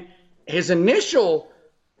 And his initial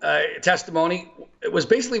testimony was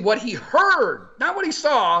basically what he heard, not what he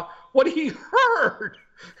saw, what he heard.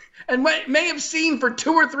 And may have seen for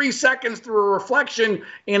 2 or 3 seconds through a reflection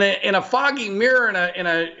in a foggy mirror in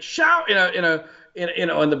a shower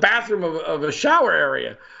in the bathroom of a shower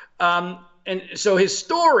area. And so his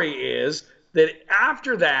story is that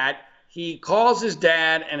after that, he calls his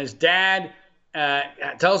dad, and his dad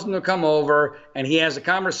tells him to come over, and he has a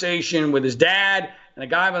conversation with his dad and a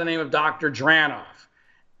guy by the name of Dr. Dranoff.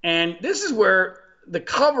 And this is where the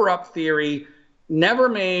cover-up theory never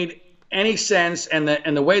made any sense, and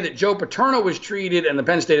the way that Joe Paterno was treated and the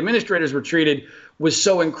Penn State administrators were treated was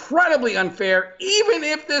so incredibly unfair, even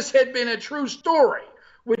if this had been a true story,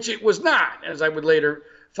 which it was not, as I would later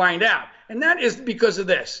find out. And that is because of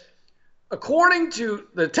this. According to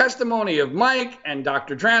the testimony of Mike and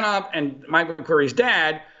Dr. Dranoff and Mike McQuarrie's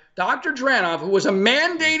dad, Dr. Dranoff, who was a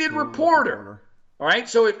mandated reporter, all right,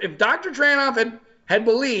 so if Dr. Dranoff had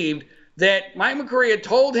believed that Mike McQuarrie had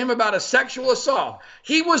told him about a sexual assault,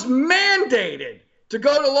 he was mandated to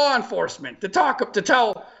go to law enforcement to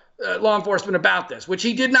tell law enforcement about this, which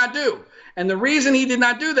he did not do. And the reason he did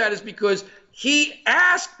not do that is because he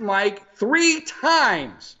asked Mike 3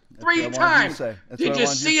 times, did you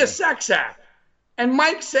see a sex act? And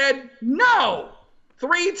Mike said, no,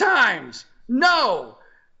 3 times, no.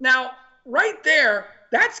 Now, right there,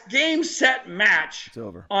 that's game, set, match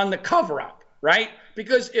on the cover-up, right?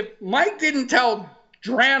 Because if Mike didn't tell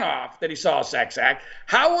Dranoff that he saw a sex act,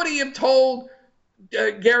 how would he have told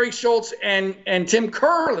Gary Schultz and Tim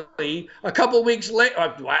Curley a couple weeks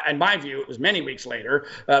later? In my view, it was many weeks later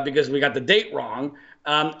because we got the date wrong.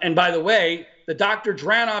 And by the way, the Dr.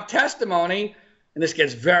 Dranoff testimony, and this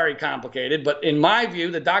gets very complicated, but in my view,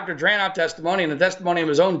 the Dr. Dranoff testimony and the testimony of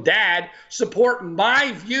his own dad support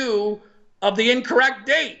my view of the incorrect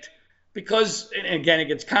date. Because, and again, it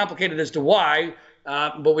gets complicated as to why,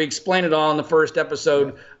 but we explain it all in the first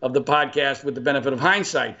episode of the podcast with the benefit of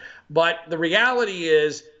hindsight. But the reality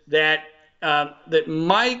is that that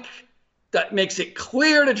Mike makes it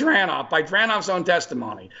clear to Dranoff, by Dranoff's own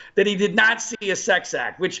testimony, that he did not see a sex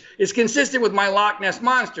act, which is consistent with my Loch Ness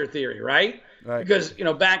Monster theory, right? Because,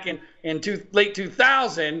 back in late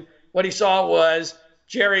 2000, what he saw was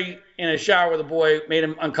Jerry in a shower with a boy, made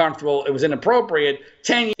him uncomfortable. It was inappropriate.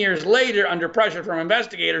 10 years later, under pressure from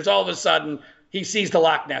investigators, all of a sudden he sees the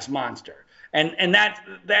Loch Ness Monster. And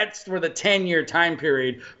that's where the 10-year time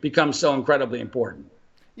period becomes so incredibly important.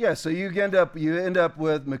 Yeah, so you end up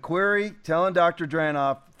with McQuarrie telling Dr.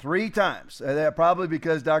 Dranoff 3 times. Probably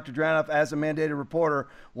because Dr. Dranoff, as a mandated reporter,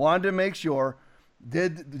 wanted to make sure,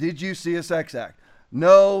 did you see a sex act?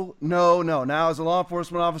 No. Now, as a law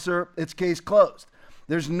enforcement officer, it's case closed.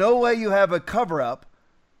 There's no way you have a cover-up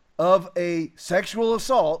of a sexual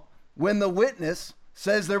assault when the witness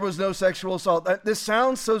says there was no sexual assault. This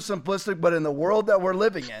sounds so simplistic, but in the world that we're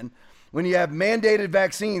living in, when you have mandated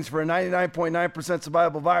vaccines for a 99.9%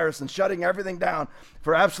 survivable virus and shutting everything down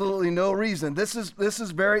for absolutely no reason, this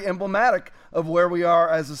is very emblematic of where we are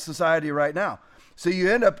as a society right now. So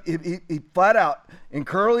you end up, he flat out, in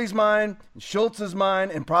Curley's mind, in Schultz's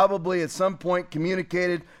mind, and probably at some point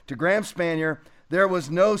communicated to Graham Spanier, there was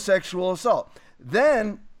no sexual assault.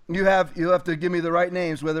 Then you have to give me the right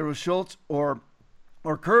names, whether it was Schultz or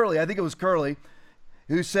Curley. I think it was Curley,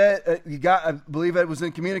 who said I believe it was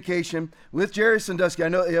in communication with Jerry Sandusky. I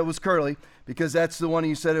know it was Curley because that's the one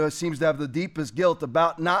you said who seems to have the deepest guilt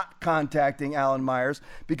about not contacting Alan Myers,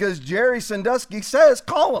 because Jerry Sandusky says,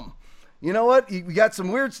 call him. You know what? We got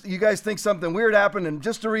some weird, you guys think something weird happened. And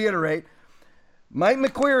just to reiterate, Mike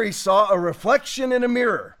McQuarrie saw a reflection in a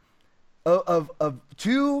mirror of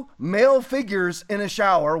 2 male figures in a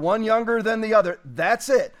shower, one younger than the other. That's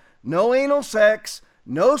it. No anal sex,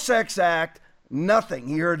 no sex act, nothing.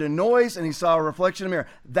 He heard a noise and he saw a reflection in a mirror.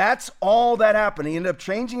 That's all that happened. He ended up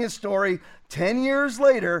changing his story 10 years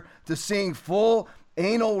later to seeing full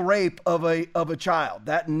anal rape of a child.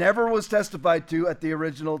 That never was testified to at the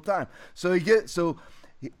original time. So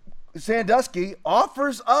Sandusky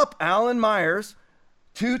offers up Alan Myers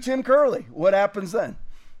to Tim Curley. What happens then?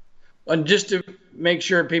 And just to make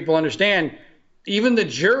sure people understand, even the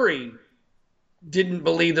jury didn't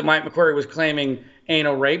believe that Mike McQuarrie was claiming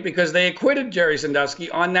anal rape because they acquitted Jerry Sandusky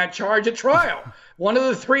on that charge at trial. One of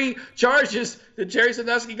the 3 charges that Jerry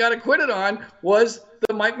Sandusky got acquitted on was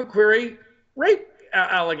the Mike McQuarrie rape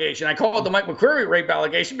allegation. I call it the Mike McQuarrie rape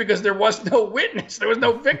allegation because there was no witness, there was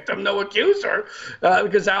no victim, no accuser,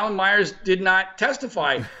 because Alan Myers did not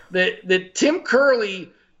testify. The Tim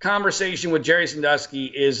Curley conversation with Jerry Sandusky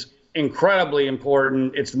is incredibly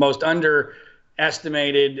important. It's the most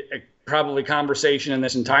underestimated probably conversation in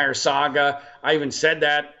this entire saga. I even said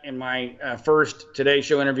that in my first Today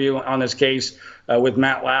Show interview on this case with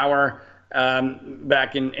Matt Lauer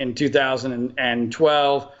back in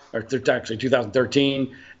 2012, or actually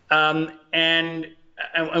 2013. And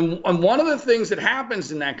one of the things that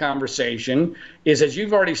happens in that conversation is, as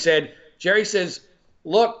you've already said, Jerry says,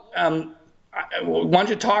 look, why don't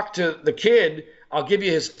you talk to the kid? I'll give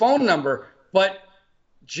you his phone number. But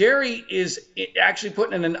Jerry is actually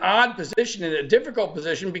put in an odd position, in a difficult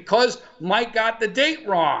position, because Mike got the date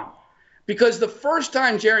wrong. Because the first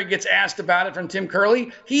time Jerry gets asked about it from Tim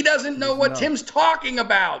Curley, he doesn't know what Tim's talking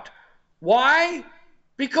about. Why?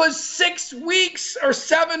 Because 6 weeks or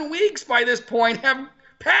 7 weeks by this point have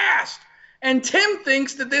passed. And Tim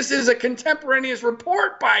thinks that this is a contemporaneous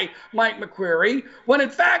report by Mike McQueary, when in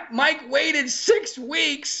fact Mike waited 6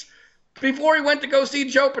 weeks before he went to go see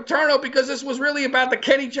Joe Paterno, because this was really about the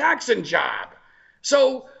Kenny Jackson job.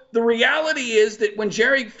 So the reality is that when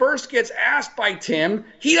Jerry first gets asked by Tim,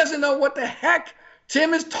 he doesn't know what the heck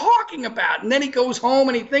Tim is talking about. And then he goes home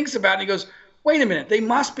and he thinks about it. And he goes, wait a minute, they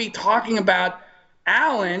must be talking about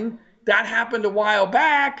Alan. That happened a while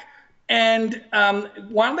back. And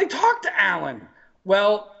why don't they talk to Alan?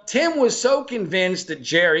 Well, Tim was so convinced that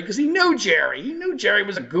Jerry, because he knew Jerry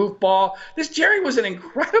was a goofball. This Jerry was an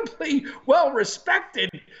incredibly well-respected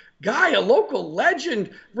guy, a local legend,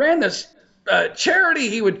 ran this charity.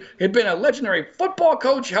 He had been a legendary football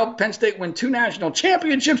coach, helped Penn State win 2 national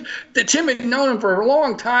championships. That Tim had known him for a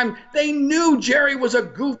long time. They knew Jerry was a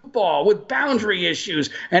goofball with boundary issues,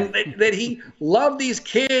 and that he loved these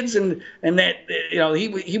kids, and that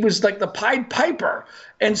he was like the Pied Piper.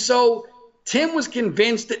 And so Tim was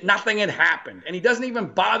convinced that nothing had happened, and he doesn't even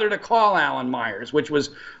bother to call Alan Myers, which was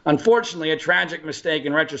unfortunately a tragic mistake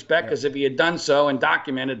in retrospect, because if he had done so and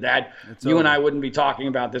documented that, and I wouldn't be talking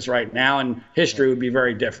about this right now, and history would be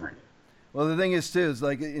very different. Well, the thing is, too, is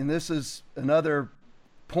and this is another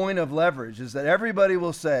point of leverage, is that everybody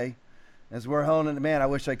will say, as we're honing, man, I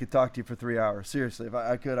wish I could talk to you for 3 hours. Seriously, if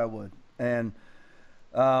I could, I would. And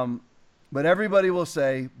but everybody will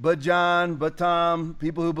say, but John, but Tom,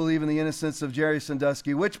 people who believe in the innocence of Jerry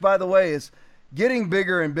Sandusky, which, by the way, is getting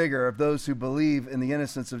bigger and bigger, of those who believe in the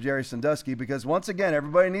innocence of Jerry Sandusky, because once again,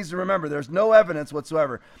 everybody needs to remember there's no evidence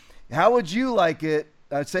whatsoever. How would you like it?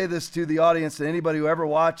 I'd say this to the audience and anybody who ever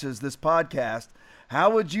watches this podcast.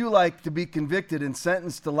 How would you like to be convicted and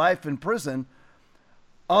sentenced to life in prison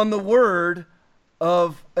on the word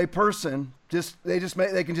of a person? They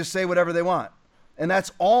can just say whatever they want. And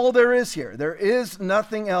that's all there is here. There is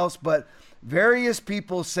nothing else but various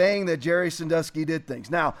people saying that Jerry Sandusky did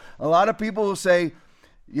things. Now, a lot of people will say,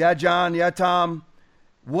 yeah, John, yeah, Tom,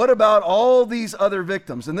 what about all these other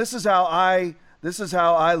victims? And this is how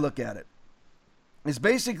I look at it. It's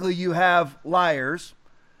basically you have liars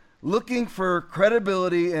looking for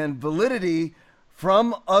credibility and validity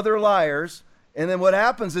from other liars. And then what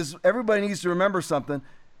happens is, everybody needs to remember something,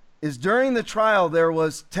 is during the trial there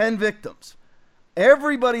was 10 victims.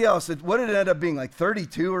 Everybody else, what did it end up being, like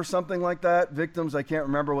 32 or something like that? Victims, I can't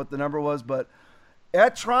remember what the number was, but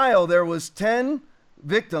at trial there was 10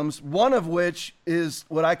 victims, one of which is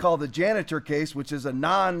what I call the janitor case, which is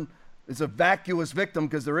it's a vacuous victim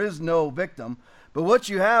because there is no victim. But what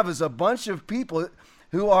you have is a bunch of people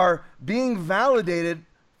who are being validated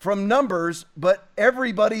from numbers, but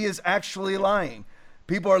everybody is actually lying.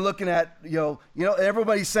 People are looking at,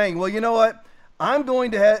 everybody's saying, well, you know what? I'm going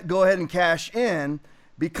to go ahead and cash in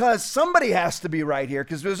because somebody has to be right here,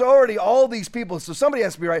 because there's already all these people, so somebody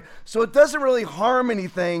has to be right. So it doesn't really harm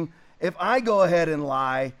anything if I go ahead and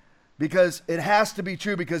lie, because it has to be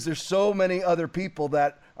true, because there's so many other people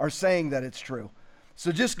that are saying that it's true.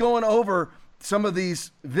 So just going over some of these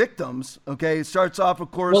victims, okay, it starts off, of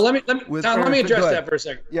course. Well, let me address that for a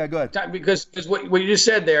second. Yeah, go ahead. Because what you just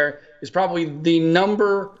said there is probably the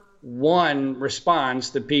number one response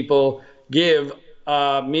that people give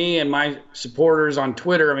me and my supporters on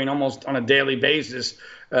Twitter. I mean, almost on a daily basis,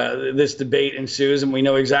 this debate ensues, and we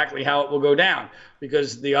know exactly how it will go down,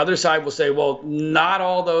 because the other side will say, well, not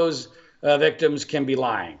all those victims can be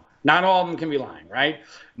lying. Not all of them can be lying, right?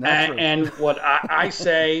 And what I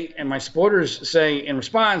say and my supporters say in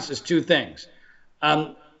response is two things.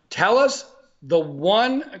 Tell us the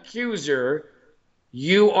one accuser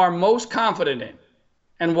you are most confident in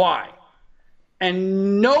and why.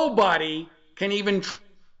 And nobody can even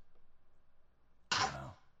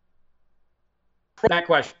that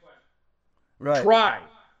question. Right. Try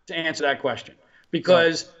to answer that question,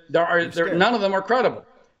 because none of them are credible.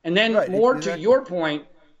 And then to your point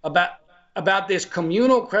about this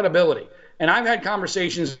communal credibility. And I've had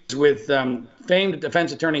conversations with famed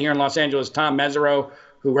defense attorney here in Los Angeles, Tom Mesereau,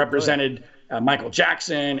 who represented Michael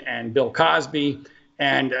Jackson and Bill Cosby.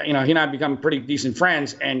 And, he and I become pretty decent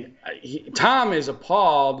friends. And Tom is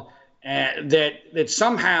appalled that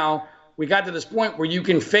somehow we got to this point where you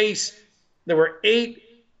can there were 8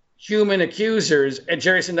 human accusers at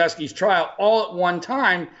Jerry Sandusky's trial all at one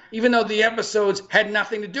time, even though the episodes had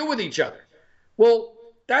nothing to do with each other. Well,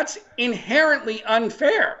 that's inherently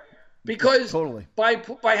unfair because totally.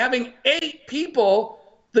 by having 8 people,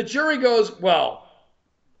 the jury goes, well,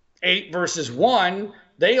 8 versus 1,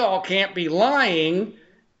 they all can't be lying.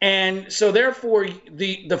 And so therefore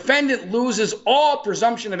the defendant loses all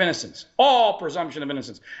presumption of innocence,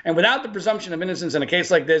 And without the presumption of innocence in a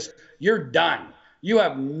case like this, you're done. You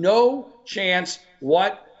have no chance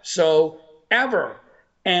whatsoever.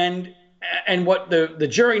 And what the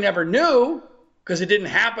jury never knew, because it didn't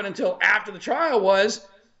happen until after the trial, was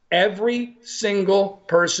every single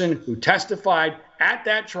person who testified at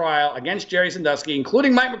that trial against Jerry Sandusky,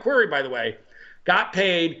 including Mike McQuarrie, by the way, got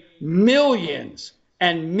paid millions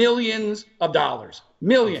and millions of dollars.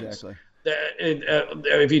 Millions. Exactly.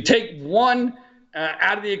 If you take one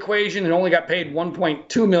out of the equation and only got paid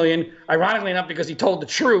 $1.2 million, ironically enough, because he told the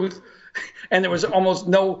truth, and there was almost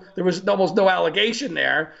no allegation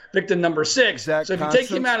there, victim number 6. So if you take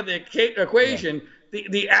him out of the equation,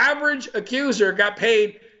 the average accuser got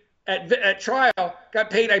paid at trial,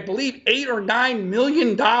 I believe, $8 or $9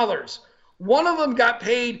 million. One of them got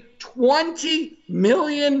paid $20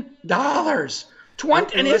 million.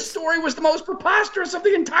 And his story was the most preposterous of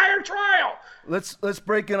the entire trial. Let's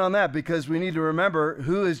break in on that, because we need to remember,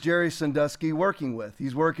 who is Jerry Sandusky working with?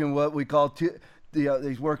 He's working what we call he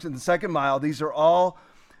works in the second mile. These are all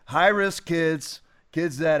high-risk kids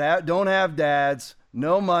that don't have dads,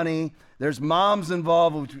 no money. There's moms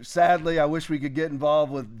involved, which sadly I wish we could get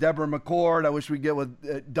involved with Deborah McCord. I wish we could get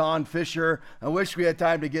with Don Fisher. I wish we had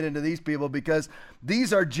time to get into these people, because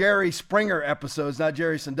these are Jerry Springer episodes, not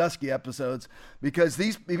Jerry Sandusky episodes, because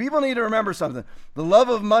these people need to remember something. The love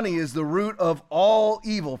of money is the root of all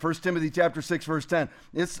evil. 1 Timothy chapter 6, verse 10.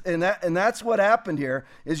 And that's what happened here,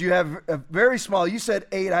 is you have a very small, you said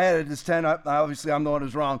 8, I had it as 10. Obviously I'm the one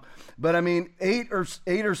who's wrong. But I mean, 8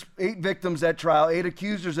 victims at trial, 8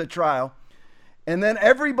 accusers at trial. And then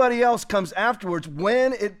everybody else comes afterwards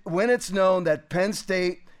when it's known that Penn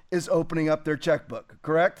State is opening up their checkbook,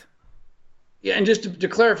 correct? Yeah, and just to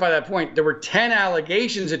clarify that point, there were 10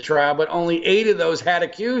 allegations at trial, but only 8 of those had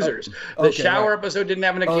accusers. The shower episode didn't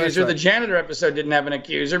have an accuser. The janitor episode didn't have an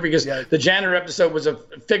accuser, because the janitor episode was a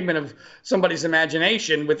figment of somebody's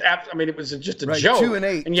imagination. It was just a joke. 2 and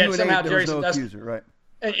 8. And yet somehow Jerry Sandusky, right?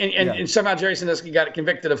 And somehow Jerry Sandusky got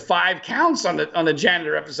convicted of 5 counts on the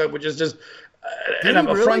janitor episode, which is just an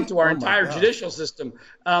affront to our entire judicial system.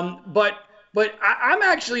 But I'm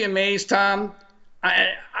actually amazed, Tom.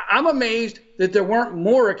 I'm amazed that there weren't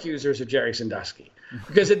more accusers of Jerry Sandusky,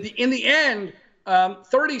 because in the end,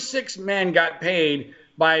 36 men got paid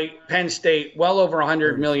by Penn State, well over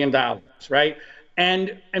 $100 million, right?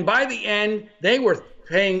 And by the end, they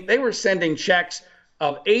were sending checks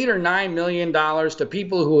of $8 or $9 million to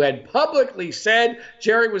people who had publicly said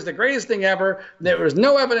Jerry was the greatest thing ever. There was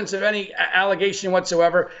no evidence of any allegation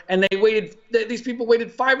whatsoever, and these people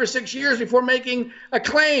waited 5 or 6 years before making a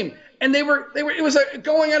claim, and it was a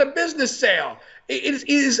going out of business sale. It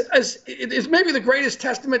is maybe the greatest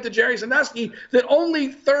testament to Jerry Sandusky that only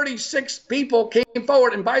 36 people came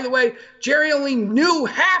forward. And by the way, Jerry only knew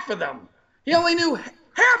half of them. He only knew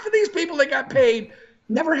half of these people that got paid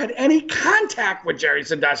never had any contact with Jerry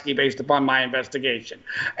Sandusky, based upon my investigation.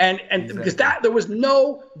 And exactly. Because there was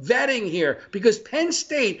no vetting here, because Penn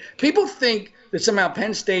State, people think that somehow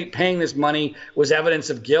Penn State paying this money was evidence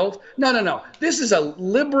of guilt. No. This is a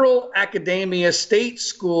liberal academia state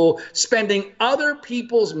school spending other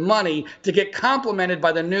people's money to get complimented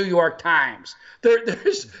by the New York Times.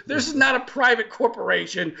 This is not a private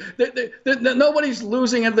corporation. Nobody's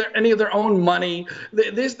losing any of their own money.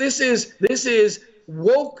 This is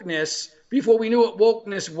wokeness before we knew what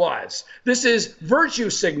wokeness was. This is virtue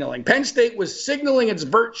signaling. Penn State was signaling its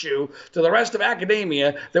virtue to the rest of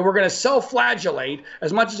academia that we're going to self-flagellate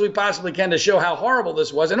as much as we possibly can to show how horrible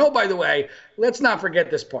this was. And oh, by the way, let's not forget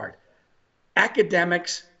this part.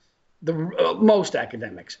 Academics, most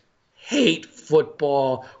academics, hate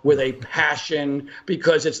football with a passion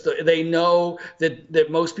because they know that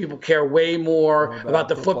most people care way more about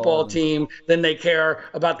the football team than they care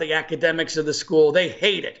about the academics of the school. They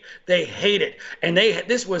hate it. They hate it. And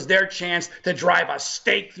this was their chance to drive a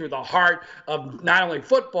stake through the heart of not only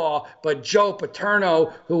football, but Joe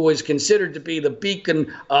Paterno, who was considered to be the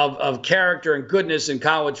beacon of character and goodness in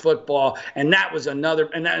college football. And that was another,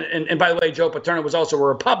 and by the way, Joe Paterno was also a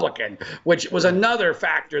Republican, which was another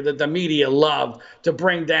factor that the media loved to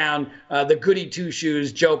bring down the goody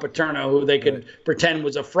two-shoes Joe Paterno, who they could pretend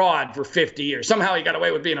was a fraud for 50 years. Somehow he got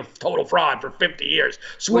away with being a total fraud for 50 years.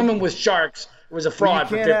 Swimming with sharks was a fraud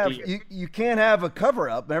for 50 years. You can't have a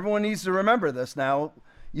cover-up. Everyone needs to remember this now.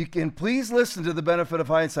 You can please listen to the benefit of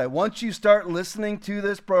hindsight. Once you start listening to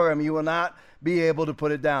this program, you will not be able to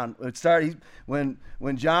put it down. When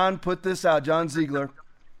John put this out, John Ziegler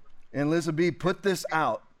and Liz B put this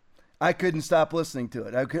out, I couldn't stop listening to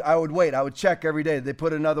it. I would wait. I would check every day. They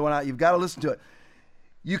put another one out. You've got to listen to it.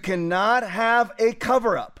 You cannot have a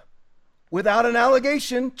cover-up without an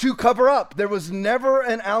allegation to cover up. There was never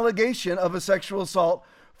an allegation of a sexual assault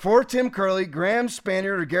for Tim Curley, Graham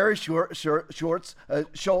Spaniard, or Gary Schultz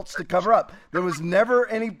to cover up. There was never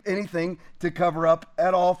anything to cover up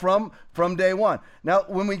at all from day one. Now,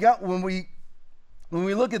 when we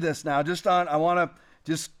look at this now, I want to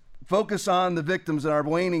just focus on the victims in our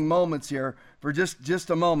waning moments here for just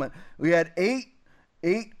a moment. We had eight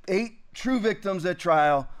true victims at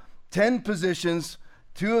trial, 10 positions.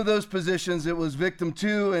 2 of those positions, it was victim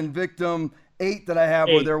 2 and victim 8 that I have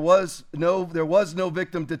where there was no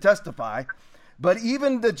victim to testify. But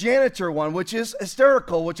even the janitor one, which is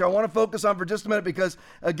hysterical, which I want to focus on for just a minute because,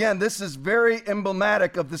 again, this is very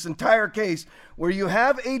emblematic of this entire case where you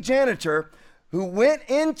have a janitor who went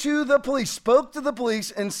into the police, spoke to the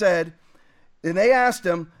police and said, and they asked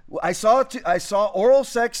him, I saw oral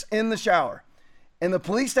sex in the shower. And the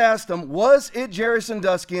police asked him, was it Jerry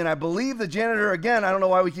Sandusky? And I believe the janitor, again, I don't know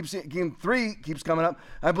why we keep seeing 3 keeps coming up,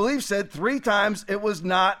 I believe said 3 times it was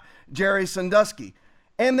not Jerry Sandusky.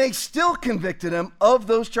 And they still convicted him of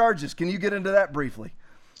those charges. Can you get into that briefly?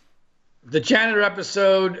 The janitor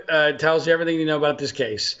episode tells you everything you know about this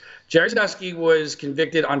case. Jerry Sandusky was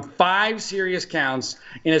convicted on 5 serious counts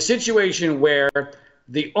in a situation where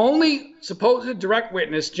the only supposed direct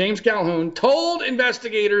witness, James Calhoun, told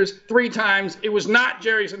investigators 3 times it was not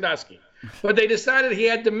Jerry Sandusky. But they decided he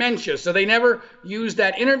had dementia, so they never used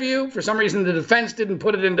that interview. For some reason, the defense didn't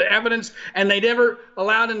put it into evidence, and they never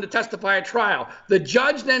allowed him to testify at trial. The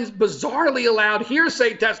judge then bizarrely allowed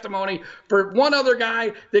hearsay testimony for one other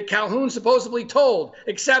guy that Calhoun supposedly told,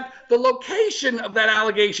 except the location of that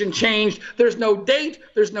allegation changed. There's no date,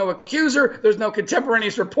 there's no accuser, there's no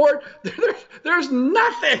contemporaneous report, there's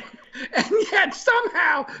nothing. And yet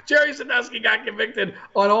somehow Jerry Sandusky got convicted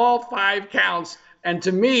on all 5 counts. And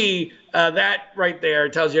to me, that right there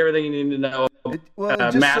tells you everything you need to know.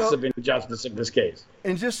 Massive injustice in this case.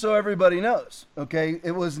 And just so everybody knows, okay,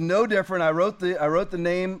 it was no different. I wrote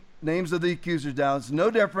the names of the accusers down. It's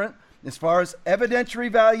no different as far as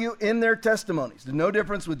evidentiary value in their testimonies. There's no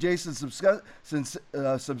difference with Jason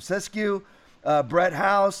Subsescu, Brett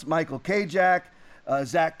House, Michael Kajak,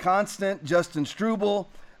 Zach Constant, Justin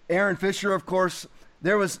Struble, Aaron Fisher, of course.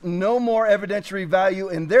 There was no more evidentiary value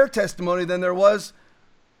in their testimony than there was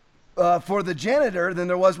for the janitor than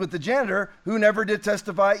there was with the janitor who never did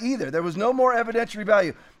testify either. There was no more evidentiary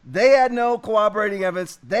value. They had no corroborating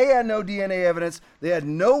evidence. They had no DNA evidence. They had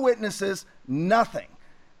no witnesses, nothing.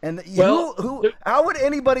 And how would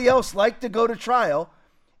anybody else like to go to trial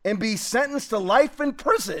and be sentenced to life in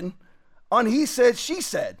prison on he said, she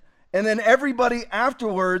said, and then everybody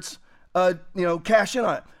afterwards, cash in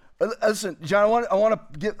on it? Listen, John, I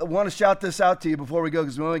want to shout this out to you before we go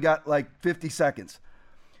because we only got like 50 seconds.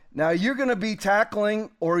 Now you're going to be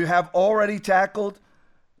tackling, or you have already tackled,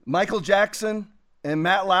 Michael Jackson and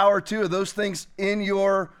Matt Lauer too. Are those things in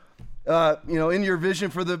your, in your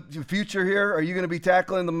vision for the future here? Are you going to be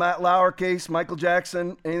tackling the Matt Lauer case, Michael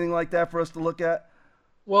Jackson, anything like that for us to look at?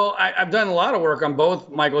 Well, I've done a lot of work on both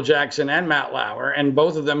Michael Jackson and Matt Lauer, and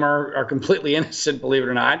both of them are completely innocent, believe it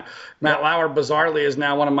or not. Matt Lauer, bizarrely, is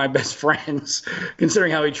now one of my best friends,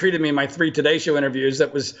 considering how he treated me in my 3 Today Show interviews.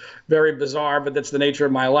 That was very bizarre, but that's the nature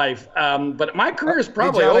of my life. But my career is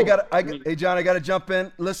probably over. Hey, John, I got to jump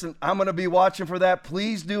in. Listen, I'm going to be watching for that.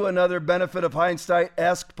 Please do another Benefit of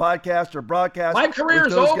Hindsight-esque podcast or broadcast. My career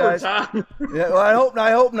is over, guys. Tom. Yeah, well,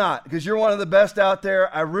 I hope not, because you're one of the best out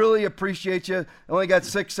there. I really appreciate you. I only got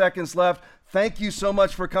 6 seconds left. Thank you so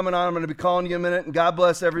much for coming on. I'm going to be calling you in a minute, and God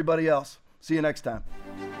bless everybody else. See you next time.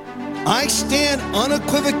 I stand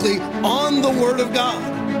unequivocally on the Word of God.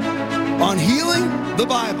 On healing, the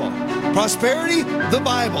Bible. Prosperity, the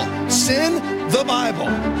Bible. Sin, the Bible.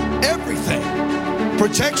 Everything.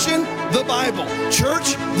 Protection, the Bible.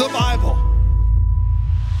 Church, the Bible.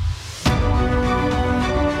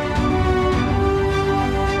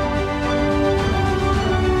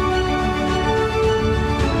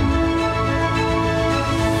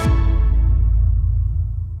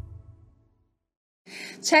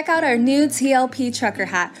 Check out our new TLP trucker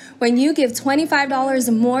hat. When you give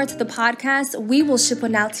 $25 more to the podcast, we will ship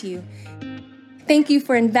one out to you. Thank you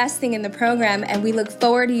for investing in the program, and we look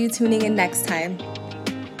forward to you tuning in next time.